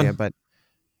coming. coming. For you. But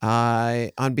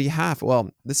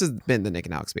this has been the Nick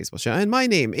and Alex Baseball Show, and my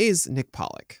name is Nick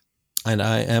Pollock. And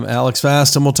I am Alex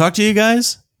Fast, and we'll talk to you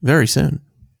guys very soon.